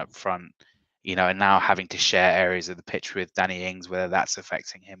main man up front, you know, and now having to share areas of the pitch with Danny Ings, whether that's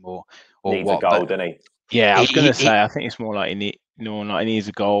affecting him or needs what. A goal, doesn't he? Yeah, I was going to say, I think it's more like he needs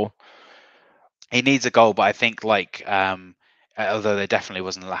a goal. He needs a goal, but I think although there definitely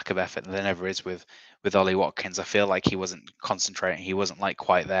wasn't a lack of effort, there never is with Ollie Watkins. I feel like he wasn't concentrating. He wasn't like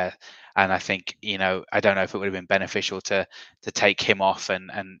quite there, and I think, you know, I don't know if it would have been beneficial to take him off and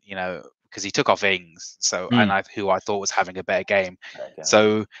you know, because he took off Ings, so who I thought was having a better game.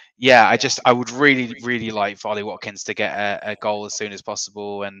 So yeah, I would really like for Ollie Watkins to get a goal as soon as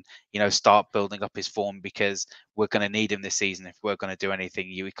possible, and you know, start building up his form, because we're going to need him this season if we're going to do anything.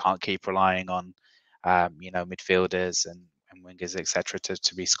 We can't keep relying on you know, midfielders and wingers, etc.,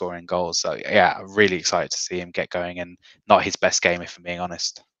 to be scoring goals. So yeah, I'm really excited to see him get going, and not his best game, if I'm being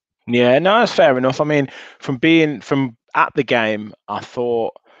honest. Yeah, no, that's fair enough. I mean, from at the game, I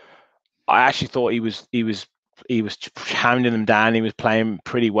actually thought he was hounding them down. He was playing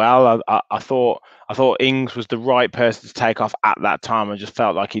pretty well. I thought Ings was the right person to take off at that time. I just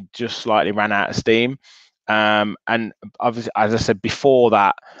felt like he just slightly ran out of steam. And obviously, as I said before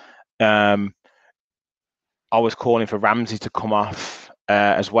that, I was calling for Ramsey to come off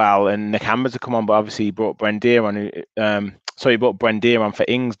as well, and Nakamba to come on, but obviously he brought Brendier on. So he brought Brendier on for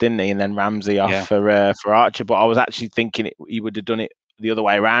Ings, didn't he? And then Ramsey off for Archer. But I was actually thinking he would have done it the other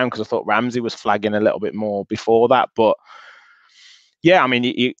way around, because I thought Ramsey was flagging a little bit more before that. But yeah, I mean,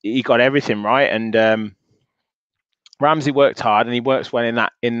 he got everything right, and Ramsey worked hard, and he works well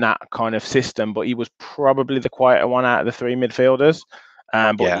in that kind of system. But he was probably the quieter one out of the 3 midfielders.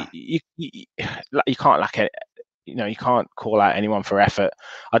 But you can't lack it. You know, you can't call out anyone for effort.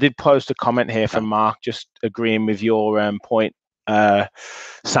 I did post a comment here from Mark, just agreeing with your point,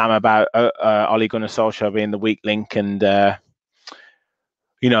 Sam, about Ole Gunnar Solskjaer being the weak link, and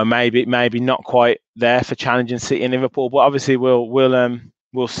you know, maybe not quite there for challenging City and Liverpool. But obviously,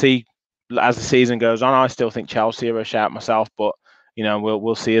 we'll see as the season goes on. I still think Chelsea are a shout myself, but you know,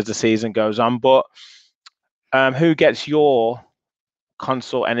 we'll see as the season goes on. But who gets your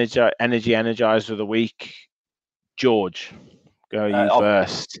consult energy energizer of the week. George, go you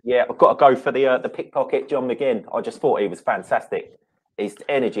first. Yeah, I've got to go for the pickpocket John McGinn. I just thought he was fantastic. His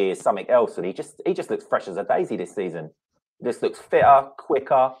energy is something else, and he just looks fresh as a daisy this season. He just looks fitter,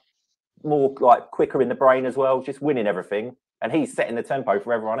 quicker, more like quicker in the brain as well, just winning everything. And he's setting the tempo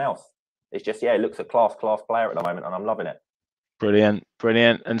for everyone else. It's just, yeah, it looks a class player at the moment, and I'm loving it. Brilliant.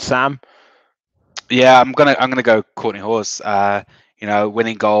 And Sam? Yeah, I'm gonna go Kortney Hause.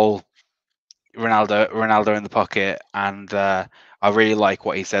 Winning goal, Ronaldo in the pocket, and I really like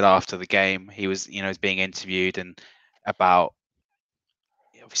what he said after the game. He was being interviewed and about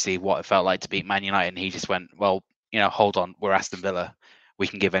obviously what it felt like to beat Man United, and he just went, well, hold on, we're Aston Villa, we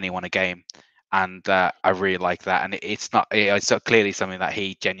can give anyone a game. And I really like that, and it's clearly something that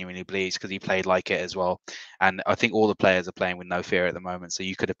he genuinely believes, because he played like it as well. And I think all the players are playing with no fear at the moment, so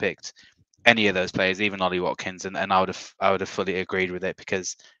you could have picked any of those players, even Ollie Watkins, and I would have fully agreed with it,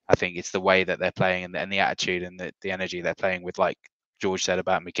 because I think it's the way that they're playing and the attitude and the energy they're playing with, like George said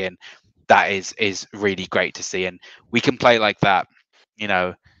about McGinn. That is really great to see, and we can play like that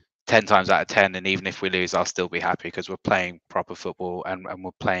 10 times out of 10, and even if we lose, I'll still be happy, because we're playing proper football and we're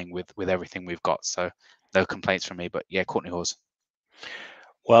playing with everything we've got. So no complaints from me, but yeah, Kortney Hause.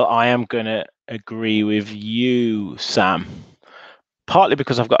 Well, I am going to agree with you, Sam, partly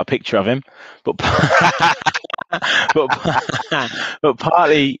because I've got a picture of him, but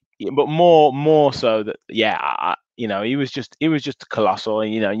more so that, yeah, he was just colossal,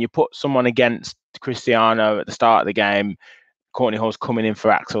 and you put someone against Cristiano at the start of the game, Kortney Hause coming in for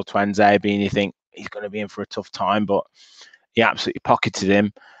Axel Tuanzebe, and you think he's going to be in for a tough time, but he absolutely pocketed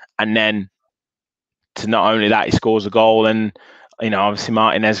him. And then to not only that, he scores a goal, and obviously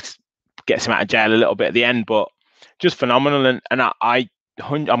Martinez gets him out of jail a little bit at the end, but just phenomenal. And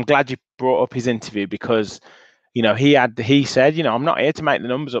I'm glad you brought up his interview, because he said, I'm not here to make the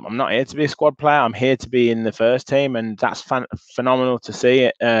numbers up, I'm not here to be a squad player, I'm here to be in the first team, and that's phenomenal to see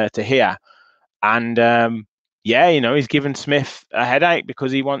it, to hear. And he's given Smith a headache,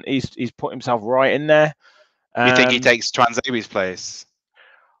 because he's put himself right in there. You think he takes Tuanzebe's place?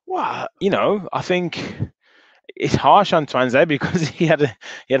 Well, I think it's harsh on Tuanzebe, because he had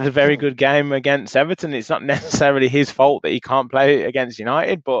a very good game against Everton. It's not necessarily his fault that he can't play against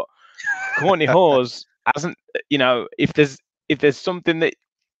United, but Kortney Hause hasn't. If there's something that,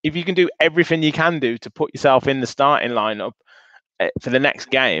 if you can do everything you can do to put yourself in the starting lineup for the next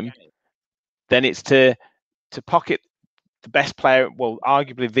game, then it's to pocket the best player, well,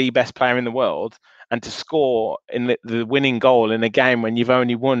 arguably the best player in the world, and to score in the winning goal in a game when you've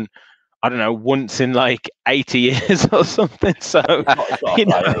only won, I don't know, once in like 80 years or something. So, I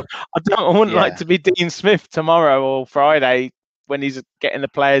wouldn't like to be Dean Smith tomorrow or Friday when he's getting the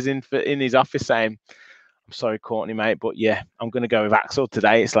players in his office saying, I'm sorry, Kortney, mate, but yeah, I'm going to go with Axel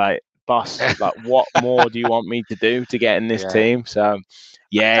today. It's like, boss, like, what more do you want me to do to get in this team? So,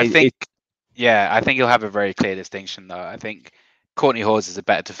 yeah, I think you'll have a very clear distinction, though. I think Kortney Hause is a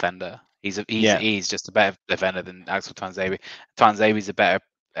better defender. He's just a better defender than Axel Tuanzebe. Tuanzebe's a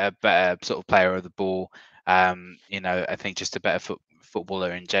better sort of player of the ball. I think just a better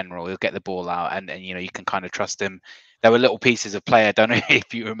footballer in general. He'll get the ball out, and you can kind of trust him. There were little pieces of play. I don't know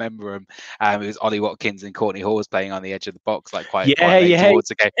if you remember them. It was Ollie Watkins and Kortney Hause playing on the edge of the box, like quite late towards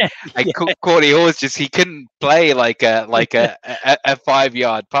the game. Kortney Hause he couldn't play like a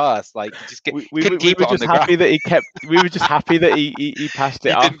 5-yard pass. Like he just we were just happy that he kept. We were just happy that he passed it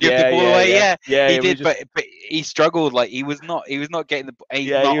he off. Didn't give the ball away. Yeah, he did, just... but he struggled. Like he was not getting the.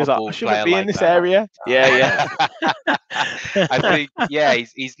 He was like, I shouldn't be in this area. Yeah. I think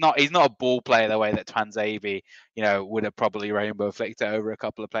he's not a ball player the way that Tuanzebe would have probably rainbow flicked it over a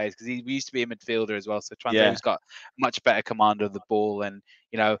couple of players, because he used to be a midfielder as well. So Tuanzebe's got much better command of the ball, and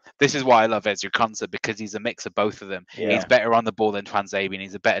this is why I love Ezri Konsa, because he's a mix of both of them. He's better on the ball than Tuanzebe, and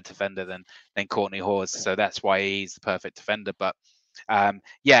he's a better defender than Kortney Hause. So that's why he's the perfect defender. But I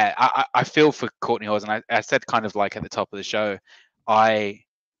feel for Kortney Hause, and I said kind of like at the top of the show, I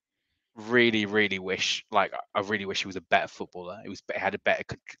really wish he was a better footballer. He had a better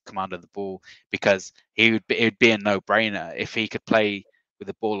command of the ball, because it would be a no-brainer if he could play with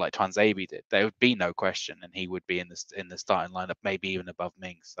the ball like Tuanzebe did. There would be no question, and he would be in the starting lineup, maybe even above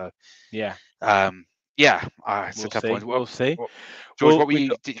Mings. So it's a tough one. We'll see. George, what were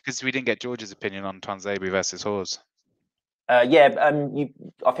you? Because we didn't get George's opinion on Tuanzebe versus Hause. I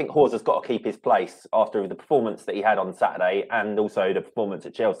think Hause has got to keep his place after the performance that he had on Saturday, and also the performance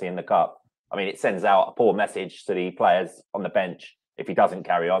at Chelsea in the Cup. I mean, it sends out a poor message to the players on the bench if he doesn't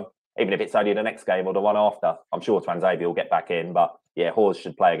carry on, even if it's only the next game or the one after. I'm sure Tuanzebe will get back in, but Hause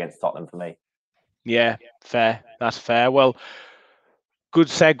should play against Tottenham for me. Yeah, fair. That's fair. Well, good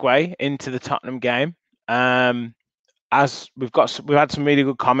segue into the Tottenham game. As we've had some really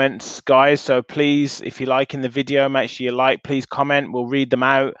good comments, guys. So please, if you're liking the video, make sure you like. Please comment. We'll read them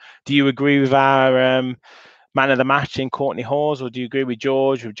out. Do you agree with our man of the match in Kortney Hause, or do you agree with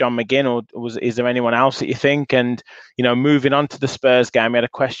George, with John McGinn, or is there anyone else that you think? And moving on to the Spurs game, we had a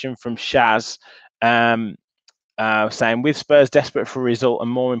question from Shaz. Saying, with Spurs desperate for a result and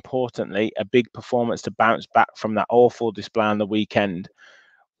more importantly, a big performance to bounce back from that awful display on the weekend,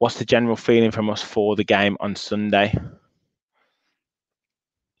 what's the general feeling from us for the game on Sunday?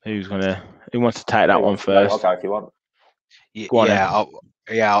 Who wants to take that one first? I'll go if you want.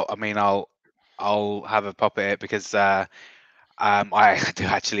 I mean, I'll have a pop at it because I do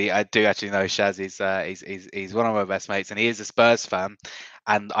actually know Shaz. He's one of my best mates, and he is a Spurs fan.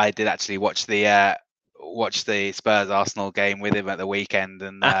 And I did actually watch the Spurs Arsenal game with him at the weekend,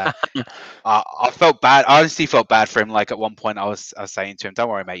 and I felt bad. I honestly felt bad for him. Like at one point, I was saying to him, "Don't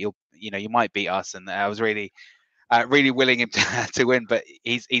worry, mate. You might beat us." And I was really willing him to win. But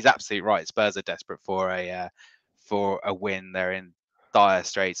he's absolutely right. Spurs are desperate for a win. They're in dire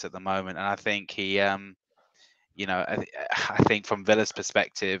straits at the moment, and I think I think from Villa's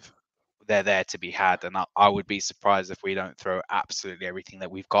perspective, they're there to be had, and I would be surprised if we don't throw absolutely everything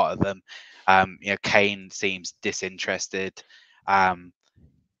that we've got at them. Kane seems disinterested.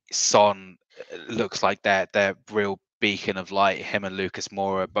 Son looks like they're real beacon of light. Him and Lucas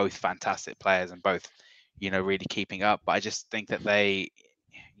Moura are both fantastic players and both, really keeping up. But I just think that I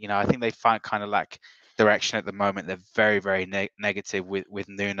think they kind of lack direction at the moment. They're very, very negative with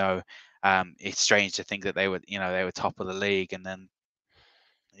Nuno. It's strange to think that they were top of the league, and then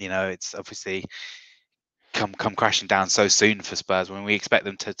it's obviously come crashing down so soon for Spurs when we expect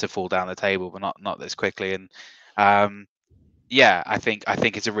them to fall down the table, but not this quickly. And I think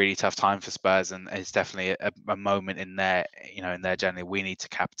it's a really tough time for Spurs, and it's definitely a moment in their journey we need to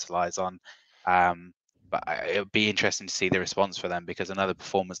capitalize on. But it'll be interesting to see the response for them, because another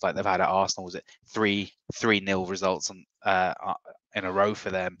performance like they've had at Arsenal, was it 3-0 results in a row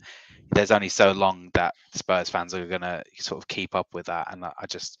for them. There's only so long that Spurs fans are going to sort of keep up with that, and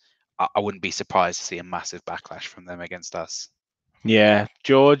I wouldn't be surprised to see a massive backlash from them against us. Yeah,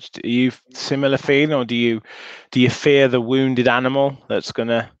 George, are you similar feeling, or do you fear the wounded animal that's going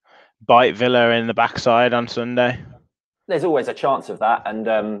to bite Villa in the backside on Sunday? There's always a chance of that,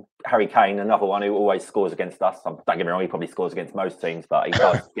 and Harry Kane, another one who always scores against us. Don't get me wrong, he probably scores against most teams, but he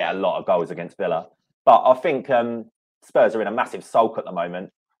does get a lot of goals against Villa. But I think Spurs are in a massive sulk at the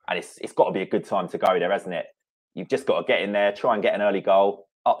moment, and it's got to be a good time to go there, hasn't it? You've just got to get in there, try and get an early goal,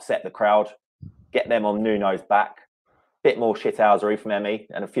 upset the crowd, get them on Nuno's back, bit more shithousery from Emmy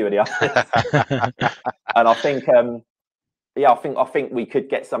and a few of the others. And I think, I think we could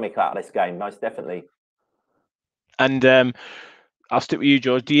get something out of this game, most definitely. And I'll stick with you,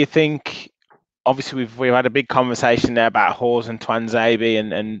 George. Do you think? Obviously, we've had a big conversation there about Hause and Twanzebe,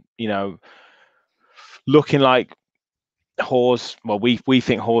 and looking like Hause. Well, we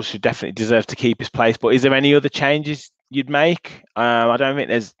think Hause should definitely deserve to keep his place. But is there any other changes you'd make? I don't think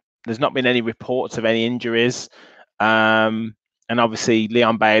there's not been any reports of any injuries. And obviously,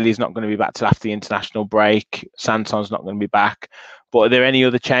 Leon Bailey's not going to be back till after the international break. Sanson's not going to be back. But are there any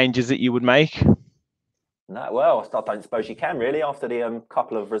other changes that you would make? No, well, I don't suppose you can really, after the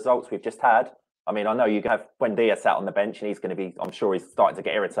couple of results we've just had. I mean, I know you have Buendia sat on the bench, and he's going to be, I'm sure he's starting to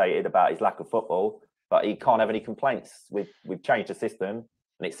get irritated about his lack of football, but he can't have any complaints. We've changed the system,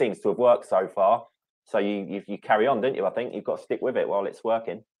 and it seems to have worked so far. So you carry on, don't you? I think you've got to stick with it while it's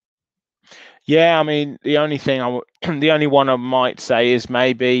working. Yeah, I mean, the only one I might say is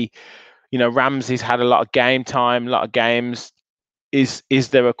maybe, Ramsey's had a lot of game time, a lot of games. Is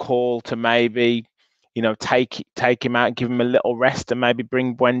there a call to maybe, take him out, give him a little rest, and maybe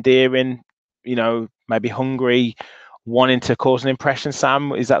bring Buendia in, maybe hungry, wanting to cause an impression?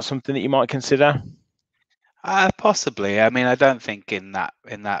 Sam, is that something that you might consider? Possibly. I mean, I don't think in that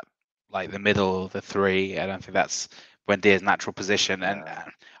like the middle of the three, I don't think that's Buendia's natural position. And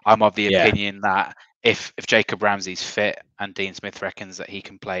I'm of the opinion that if Jacob Ramsey's fit and Dean Smith reckons that he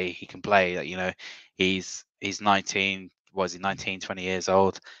can play. That, he's 19. Was he 19, 20 years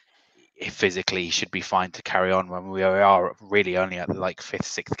old? Physically, he should be fine to carry on when we are really only at the 5th,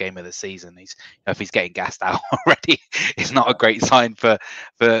 6th game of the season. If he's getting gassed out already, it's not a great sign for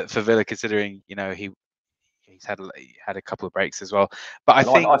Villa, considering he's had a couple of breaks as well. But I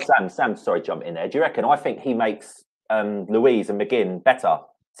think Sam, sorry, jump in there. Do you reckon? I think he makes Louise and McGinn better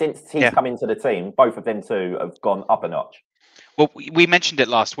since he's come into the team. Both of them two have gone up a notch. Well, we mentioned it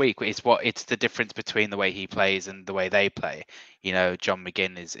last week. It's the difference between the way he plays and the way they play. John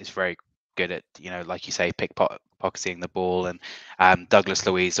McGinn is very good at, like you say, pocketing the ball, and Douglas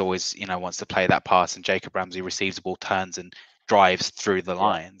Luiz always, wants to play that pass, and Jacob Ramsey receives the ball, turns and drives through the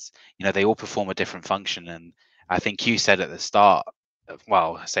lines. They all perform a different function, and I think you said at the start,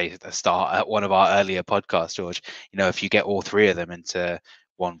 well, I say at the start at one of our earlier podcasts, George, if you get all three of them into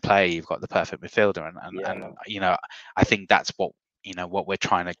one play, you've got the perfect midfielder, and I think that's what we're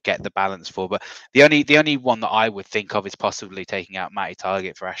trying to get the balance for. But the only one that I would think of is possibly taking out Matty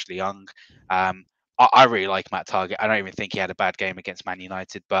Targett for Ashley Young. I really like Matt Targett. I don't even think he had a bad game against Man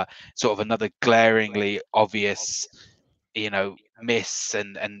United, but sort of another glaringly obvious, miss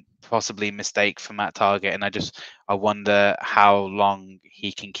and possibly mistake for Matt Targett. And I wonder how long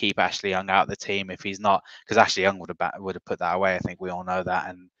he can keep Ashley Young out of the team if he's not, because Ashley Young would have put that away. I think we all know that.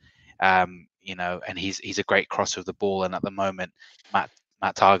 And and he's a great crosser of the ball. And at the moment, Matt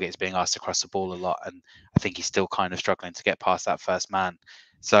Targett is being asked to cross the ball a lot, and I think he's still kind of struggling to get past that first man.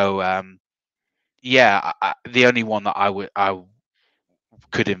 So the only one that I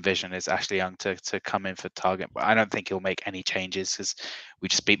could envision is Ashley Young to come in for Targett, but I don't think he'll make any changes because we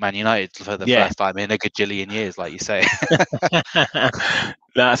just beat Man United for the first time in a gajillion years, like you say.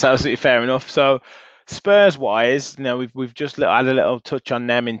 That's absolutely fair enough. So Spurs wise, we've just had a little touch on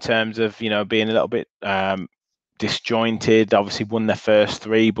them in terms of being a little bit disjointed. Obviously won their first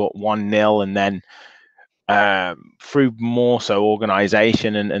three, but 1-0, and then through more so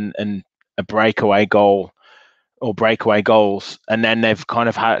organisation and a breakaway goal or breakaway goals, and then they've kind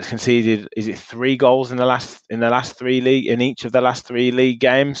of conceded, is it 3 goals in the last 3 league, in each of the last 3 league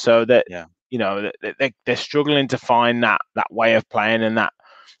games? So that they're struggling to find that way of playing, and that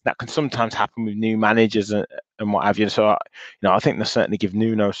can sometimes happen with new managers and what have you. So I think they'll certainly give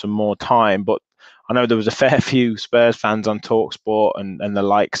Nuno some more time, but I know there was a fair few Spurs fans on TalkSport and the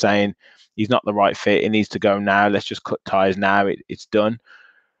like saying he's not the right fit, he needs to go now, let's just cut ties now, it's done.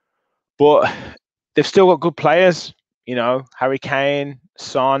 But they've still got good players, Harry Kane,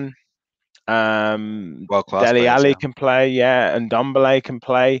 Son, Dele Alli can play, and Ndombele can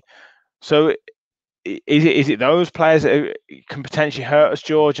play. So is it those players that can potentially hurt us,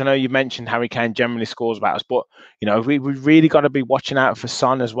 George? I know you mentioned Harry Kane generally scores about us, but we really got to be watching out for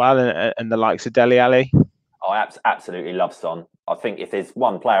Son as well, and the likes of Dele Alli. I absolutely love Son. I think if there's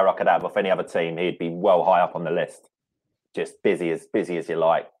one player I could have off any other team, he'd be well high up on the list. Just busy as you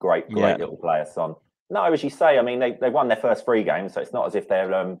like. Great little player, Son. No, as you say, I mean, they won their first 3 games, so it's not as if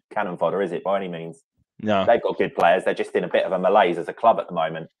they're cannon fodder, is it, by any means? No. They've got good players. They're just in a bit of a malaise as a club at the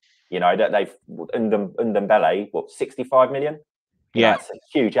moment. That they've Ndombele, 65 million? That's a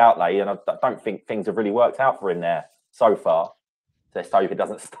huge outlay, and I don't think things have really worked out for him there so far. So let's hope it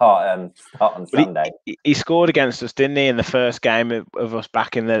doesn't start on Sunday. He scored against us, didn't he, in the first game of us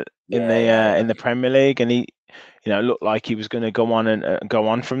back in the Premier League, and he looked like he was going to go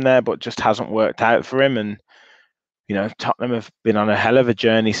on from there, but just hasn't worked out for him. And Tottenham have been on a hell of a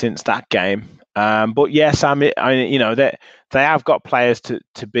journey since that game. But yeah, Sam, they have got players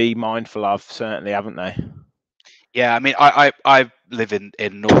to be mindful of, certainly, haven't they? Yeah, I mean, I live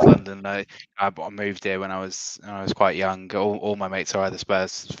in North London. I moved here when I was quite young. All my mates are either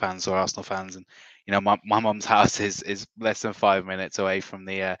Spurs fans or Arsenal fans, and my mum's house is less than 5 minutes away from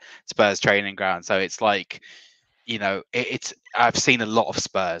the Spurs training ground. So it's like, it's I've seen a lot of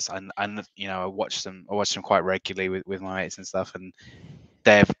Spurs, and I watch them quite regularly with my mates and stuff, and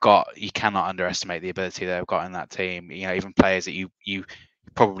you cannot underestimate the ability they've got in that team. Even players that you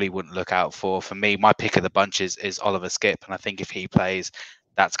probably wouldn't look out for. For me, my pick of the bunch is Oliver Skipp, and I think if he plays,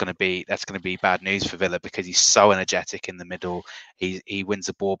 that's going to be bad news for Villa because he's so energetic in the middle. He wins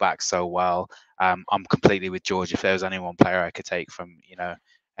the ball back so well. I'm completely with George. If there was only one player I could take from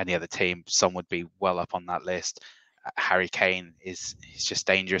any other team, some would be well up on that list. Harry Kane he's just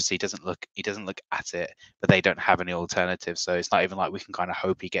dangerous. He doesn't look at it, but they don't have any alternatives. So it's not even like we can kind of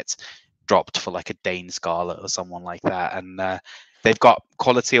hope he gets dropped for like a Dane Scarlett or someone like that. And they've got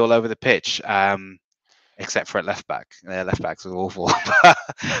quality all over the pitch, except for at left back. Their left backs are awful.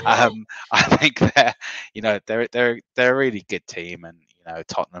 I think they're a really good team, and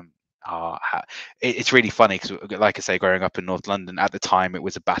Tottenham it's really funny because, like I say, growing up in North London at the time, it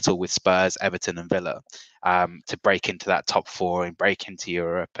was a battle with Spurs, Everton, and Villa to break into that top 4 and break into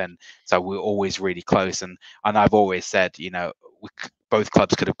Europe, and so we're always really close. And I've always said, both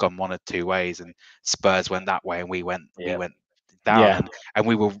clubs could have gone one of 2 ways, and Spurs went that way, and we went down, and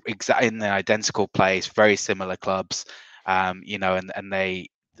we were exactly in the identical place, very similar clubs, and they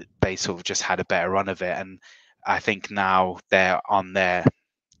sort of just had a better run of it. And I think now they're on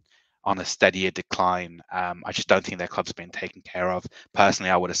a steadier decline. I just don't think their club's been taken care of.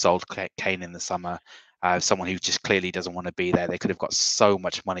 Personally, I would have sold Kane in the summer. Someone who just clearly doesn't want to be there. They could have got so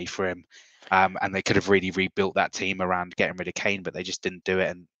much money for him. and they could have really rebuilt that team around getting rid of Kane, but they just didn't do it,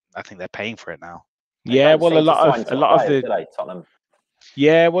 and I think they're paying for it now. Yeah, well, a lot of the Tottenham.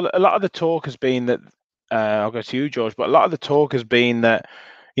 Yeah, well, a lot of the talk has been that I'll go to you, George, but a lot of the talk has been that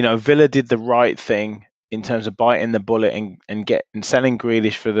Villa did the right thing in terms of biting the bullet and selling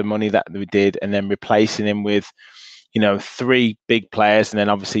Grealish for the money that we did, and then replacing him with 3 big players, and then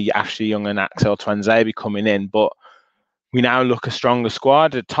obviously Ashley Young and Axel Tuanzebe coming in. But we now look a stronger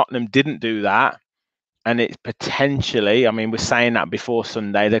squad. Tottenham didn't do that, and it's potentially, I mean, we're saying that before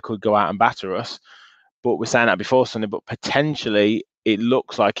Sunday, they could go out and batter us. But we're saying that before Sunday, but potentially it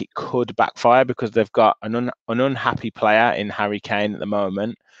looks like it could backfire because they've got an unhappy player in Harry Kane at the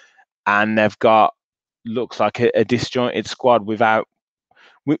moment, and they've got looks like a disjointed squad with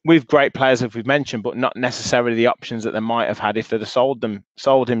great players, as we've mentioned, but not necessarily the options that they might have had if they'd have sold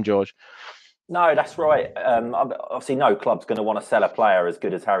him, George. No, that's right. Obviously, no club's going to want to sell a player as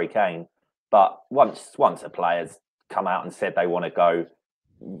good as Harry Kane. But once a player's come out and said they want to go,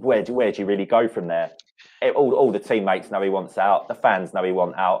 where do you really go from there? All the teammates know he wants out. The fans know he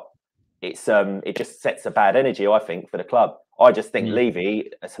wants out. It just sets a bad energy, I think, for the club. I just think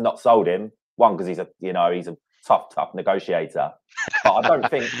Levy has not sold him. One, because he's a tough negotiator. But I don't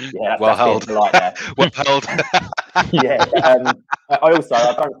think well held. Like that. Well held. Yeah. I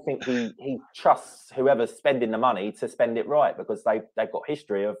don't think he trusts whoever's spending the money to spend it right, because they've got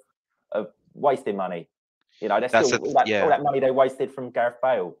history of wasting money. There's all that money they wasted from Gareth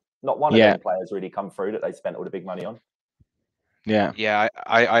Bale. Not one of them players really come through that they spent all the big money on. Yeah,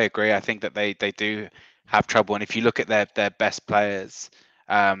 I agree. I think that they do have trouble, and if you look at their best players,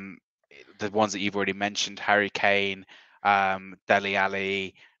 the ones that you've already mentioned, Harry Kane, Dele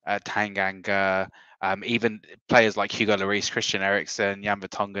Alli, Tanganga, even players like Hugo Lloris, Christian Eriksen, Jan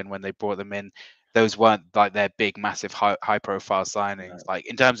Vertonghen, when they brought them in, those weren't like their big, massive, high profile signings. No. Like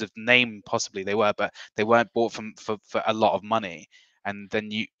in terms of name, possibly they were, but they weren't bought for a lot of money. And then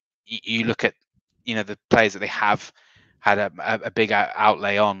you look at the players that they have had a big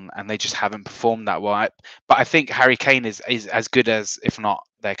outlay on, and they just haven't performed that well. But I think Harry Kane is as good as, if not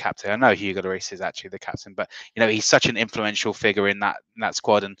their captain. I know Hugo Lloris is actually the captain, but he's such an influential figure in that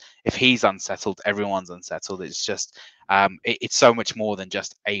squad, and if he's unsettled, everyone's unsettled. It's just it's so much more than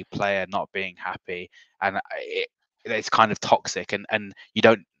just a player not being happy, and it's kind of toxic, and you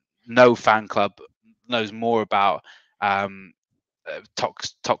don't know fan club knows more about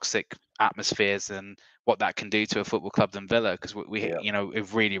toxic atmospheres and what that can do to a football club than Villa, because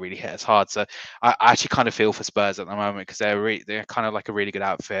it really hit us hard. So I actually kind of feel for Spurs at the moment, because they're kind of like a really good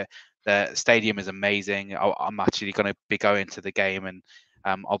outfit. The stadium is amazing. I'm actually going to be going to the game, and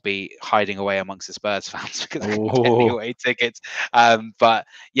I'll be hiding away amongst the Spurs fans because I can get the away tickets. But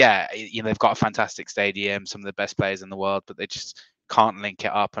yeah, they've got a fantastic stadium, some of the best players in the world, but they just can't link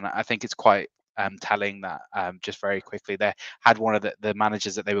it up, and I think it's quite telling that just very quickly they had one of the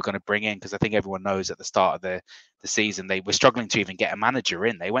managers that they were going to bring in, because I think everyone knows at the start of the season they were struggling to even get a manager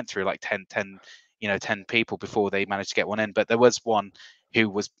in. They went through like 10 people before they managed to get one in, but there was one who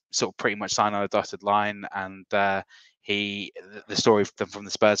was sort of pretty much signed on a dotted line, and the story from the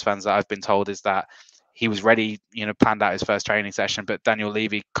Spurs fans that I've been told is that he was ready, planned out his first training session, but Daniel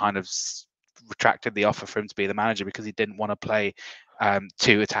Levy kind of retracted the offer for him to be the manager because he didn't want to play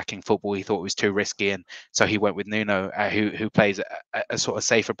too attacking football. He thought it was too risky, and so he went with Nuno, who plays a sort of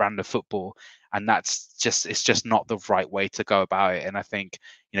safer brand of football, and it's just not the right way to go about it. And I think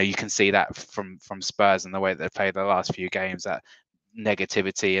you can see that from Spurs and the way that they've played the last few games, that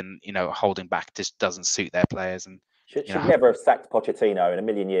negativity and holding back just doesn't suit their players. And should never have sacked Pochettino in a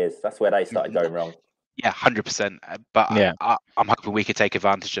million years. That's where they started going wrong. Yeah, 100%. But yeah. I'm hoping we could take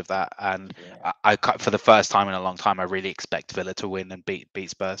advantage of that. And I for the first time in a long time, I really expect Villa to win and beat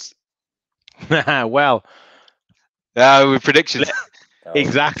Spurs. Well, with predictions.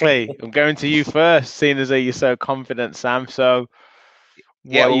 Exactly. I'm going to you first, seeing as though you're so confident, Sam. So,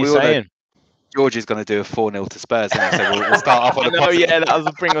 what are you saying? George is going to do a 4-0 to Spurs, isn't he? So we'll start off on the bottom. Yeah,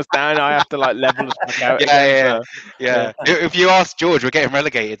 that'll bring us down. I have to level us back out. Yeah. If you ask George, we're getting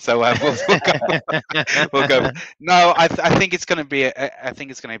relegated, so we'll go. No, I think it's going to be. I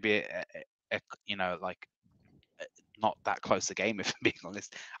think it's going to be not that close a game, if I'm being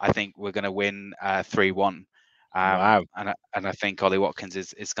honest. I think we're going to win 3-1. Wow. And I think Ollie Watkins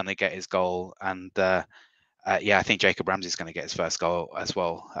is going to get his goal, and I think Jacob Ramsey's going to get his first goal as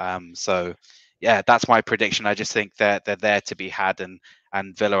well. So yeah, that's my prediction. I just think they're there to be had, and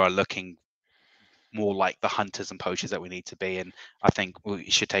Villa are looking more like the hunters and poachers that we need to be, and I think we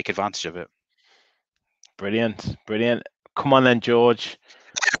should take advantage of it. Brilliant. Come on then, George.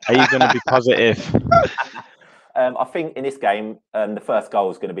 Are you going to be positive? I think in this game, the first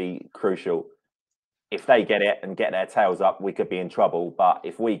goal is going to be crucial. If they get it and get their tails up, we could be in trouble. But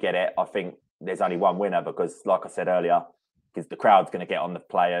if we get it, I think there's only one winner because, like I said earlier, because the crowd's going to get on the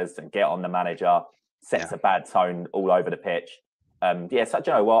players and get on the manager, sets a bad tone all over the pitch. So do you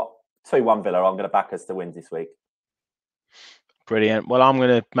know what? 2-1 Villa. I'm going to back us to win this week. Brilliant. Well, I'm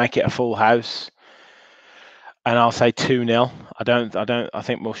going to make it a full house, and I'll say 2-0. I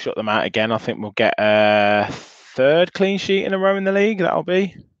think we'll shut them out again. I think we'll get a third clean sheet in a row in the league. That'll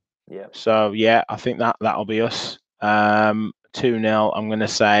be. Yeah. So yeah, I think that'll be us. 2-0. I'm going to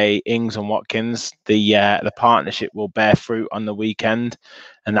say Ings and Watkins. The partnership will bear fruit on the weekend,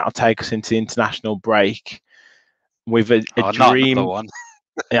 and that'll take us into the international break with a dream. Not one.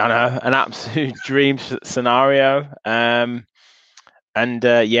 Yeah, I know, an absolute dream scenario. I mean,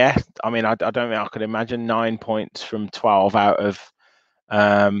 I don't think I could imagine 9 points from 12 out of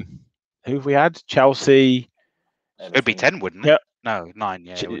who have we had? Chelsea. It'd be 10, wouldn't it? Yeah. No, 9.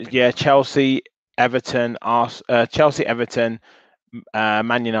 Yeah, Chelsea, Everton, Chelsea, Everton,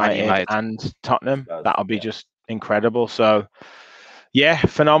 Man United, and Tottenham. That'll be just incredible. So, yeah,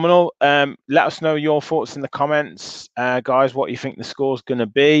 phenomenal. Let us know your thoughts in the comments, guys. What you think the score's going to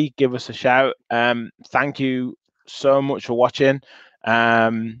be? Give us a shout. Thank you so much for watching,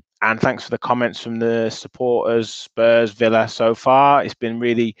 and thanks for the comments from the supporters, Spurs, Villa so far. It's been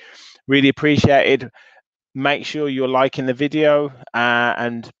really, really appreciated. Make sure you're liking the video,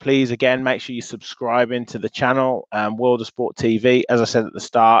 and please, again, make sure you're subscribing to the channel, World of Sport TV. As I said at the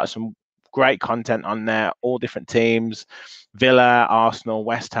start, some great content on there, all different teams, Villa, Arsenal,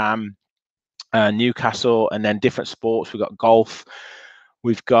 West Ham, Newcastle, and then different sports. We've got golf,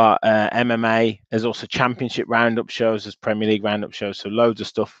 we've got MMA. There's also Championship roundup shows, there's Premier League roundup shows, so loads of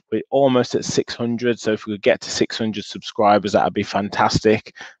stuff. We're almost at 600, so if we could get to 600 subscribers, that would be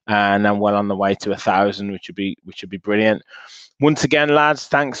fantastic, and then well on the way to 1,000, which would be brilliant. Once again, lads,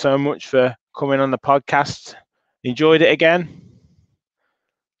 thanks so much for coming on the podcast. Enjoyed it again.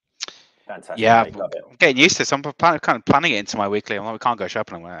 Fantastic. Yeah, I'm getting used to this. I'm kind of planning it into my weekly. I'm like, we can't go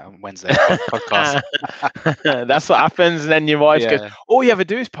shopping on Wednesday. Podcast. That's what happens. And then your wife goes, all you ever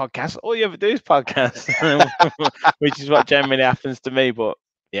do is podcast. All you ever do is podcast. Which is what generally happens to me. But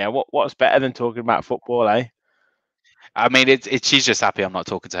yeah, what's better than talking about football, eh? I mean, she's just happy I'm not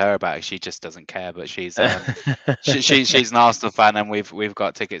talking to her about it. She just doesn't care. But she's she's an Arsenal fan, and we've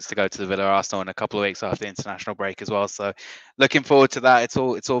got tickets to go to the Villa Arsenal in a couple of weeks after the international break as well. So looking forward to that. It's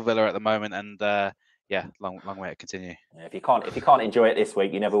all Villa at the moment, and yeah, long way to continue. Yeah, if you can't enjoy it this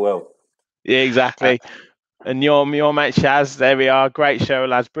week, you never will. Yeah, exactly. And your mate Shaz, there we are. Great show,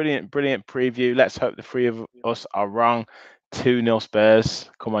 lads. Brilliant preview. Let's hope the three of us are wrong. 2-0 Spurs.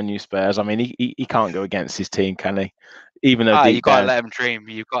 Come on, you Spurs. I mean, he can't go against his team, can he? Even though you got to let him dream.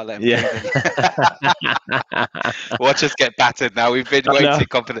 You've got to let him dream. Watch us get battered now. We've been way too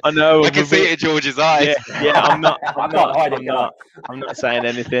confident. I know. I can see it in George's eyes. Yeah, I'm not saying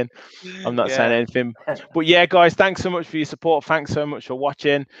anything. I'm not saying anything. But yeah, guys, thanks so much for your support. Thanks so much for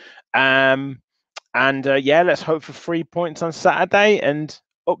watching. And let's hope for 3 points on Saturday and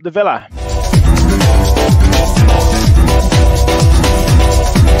up the Villa.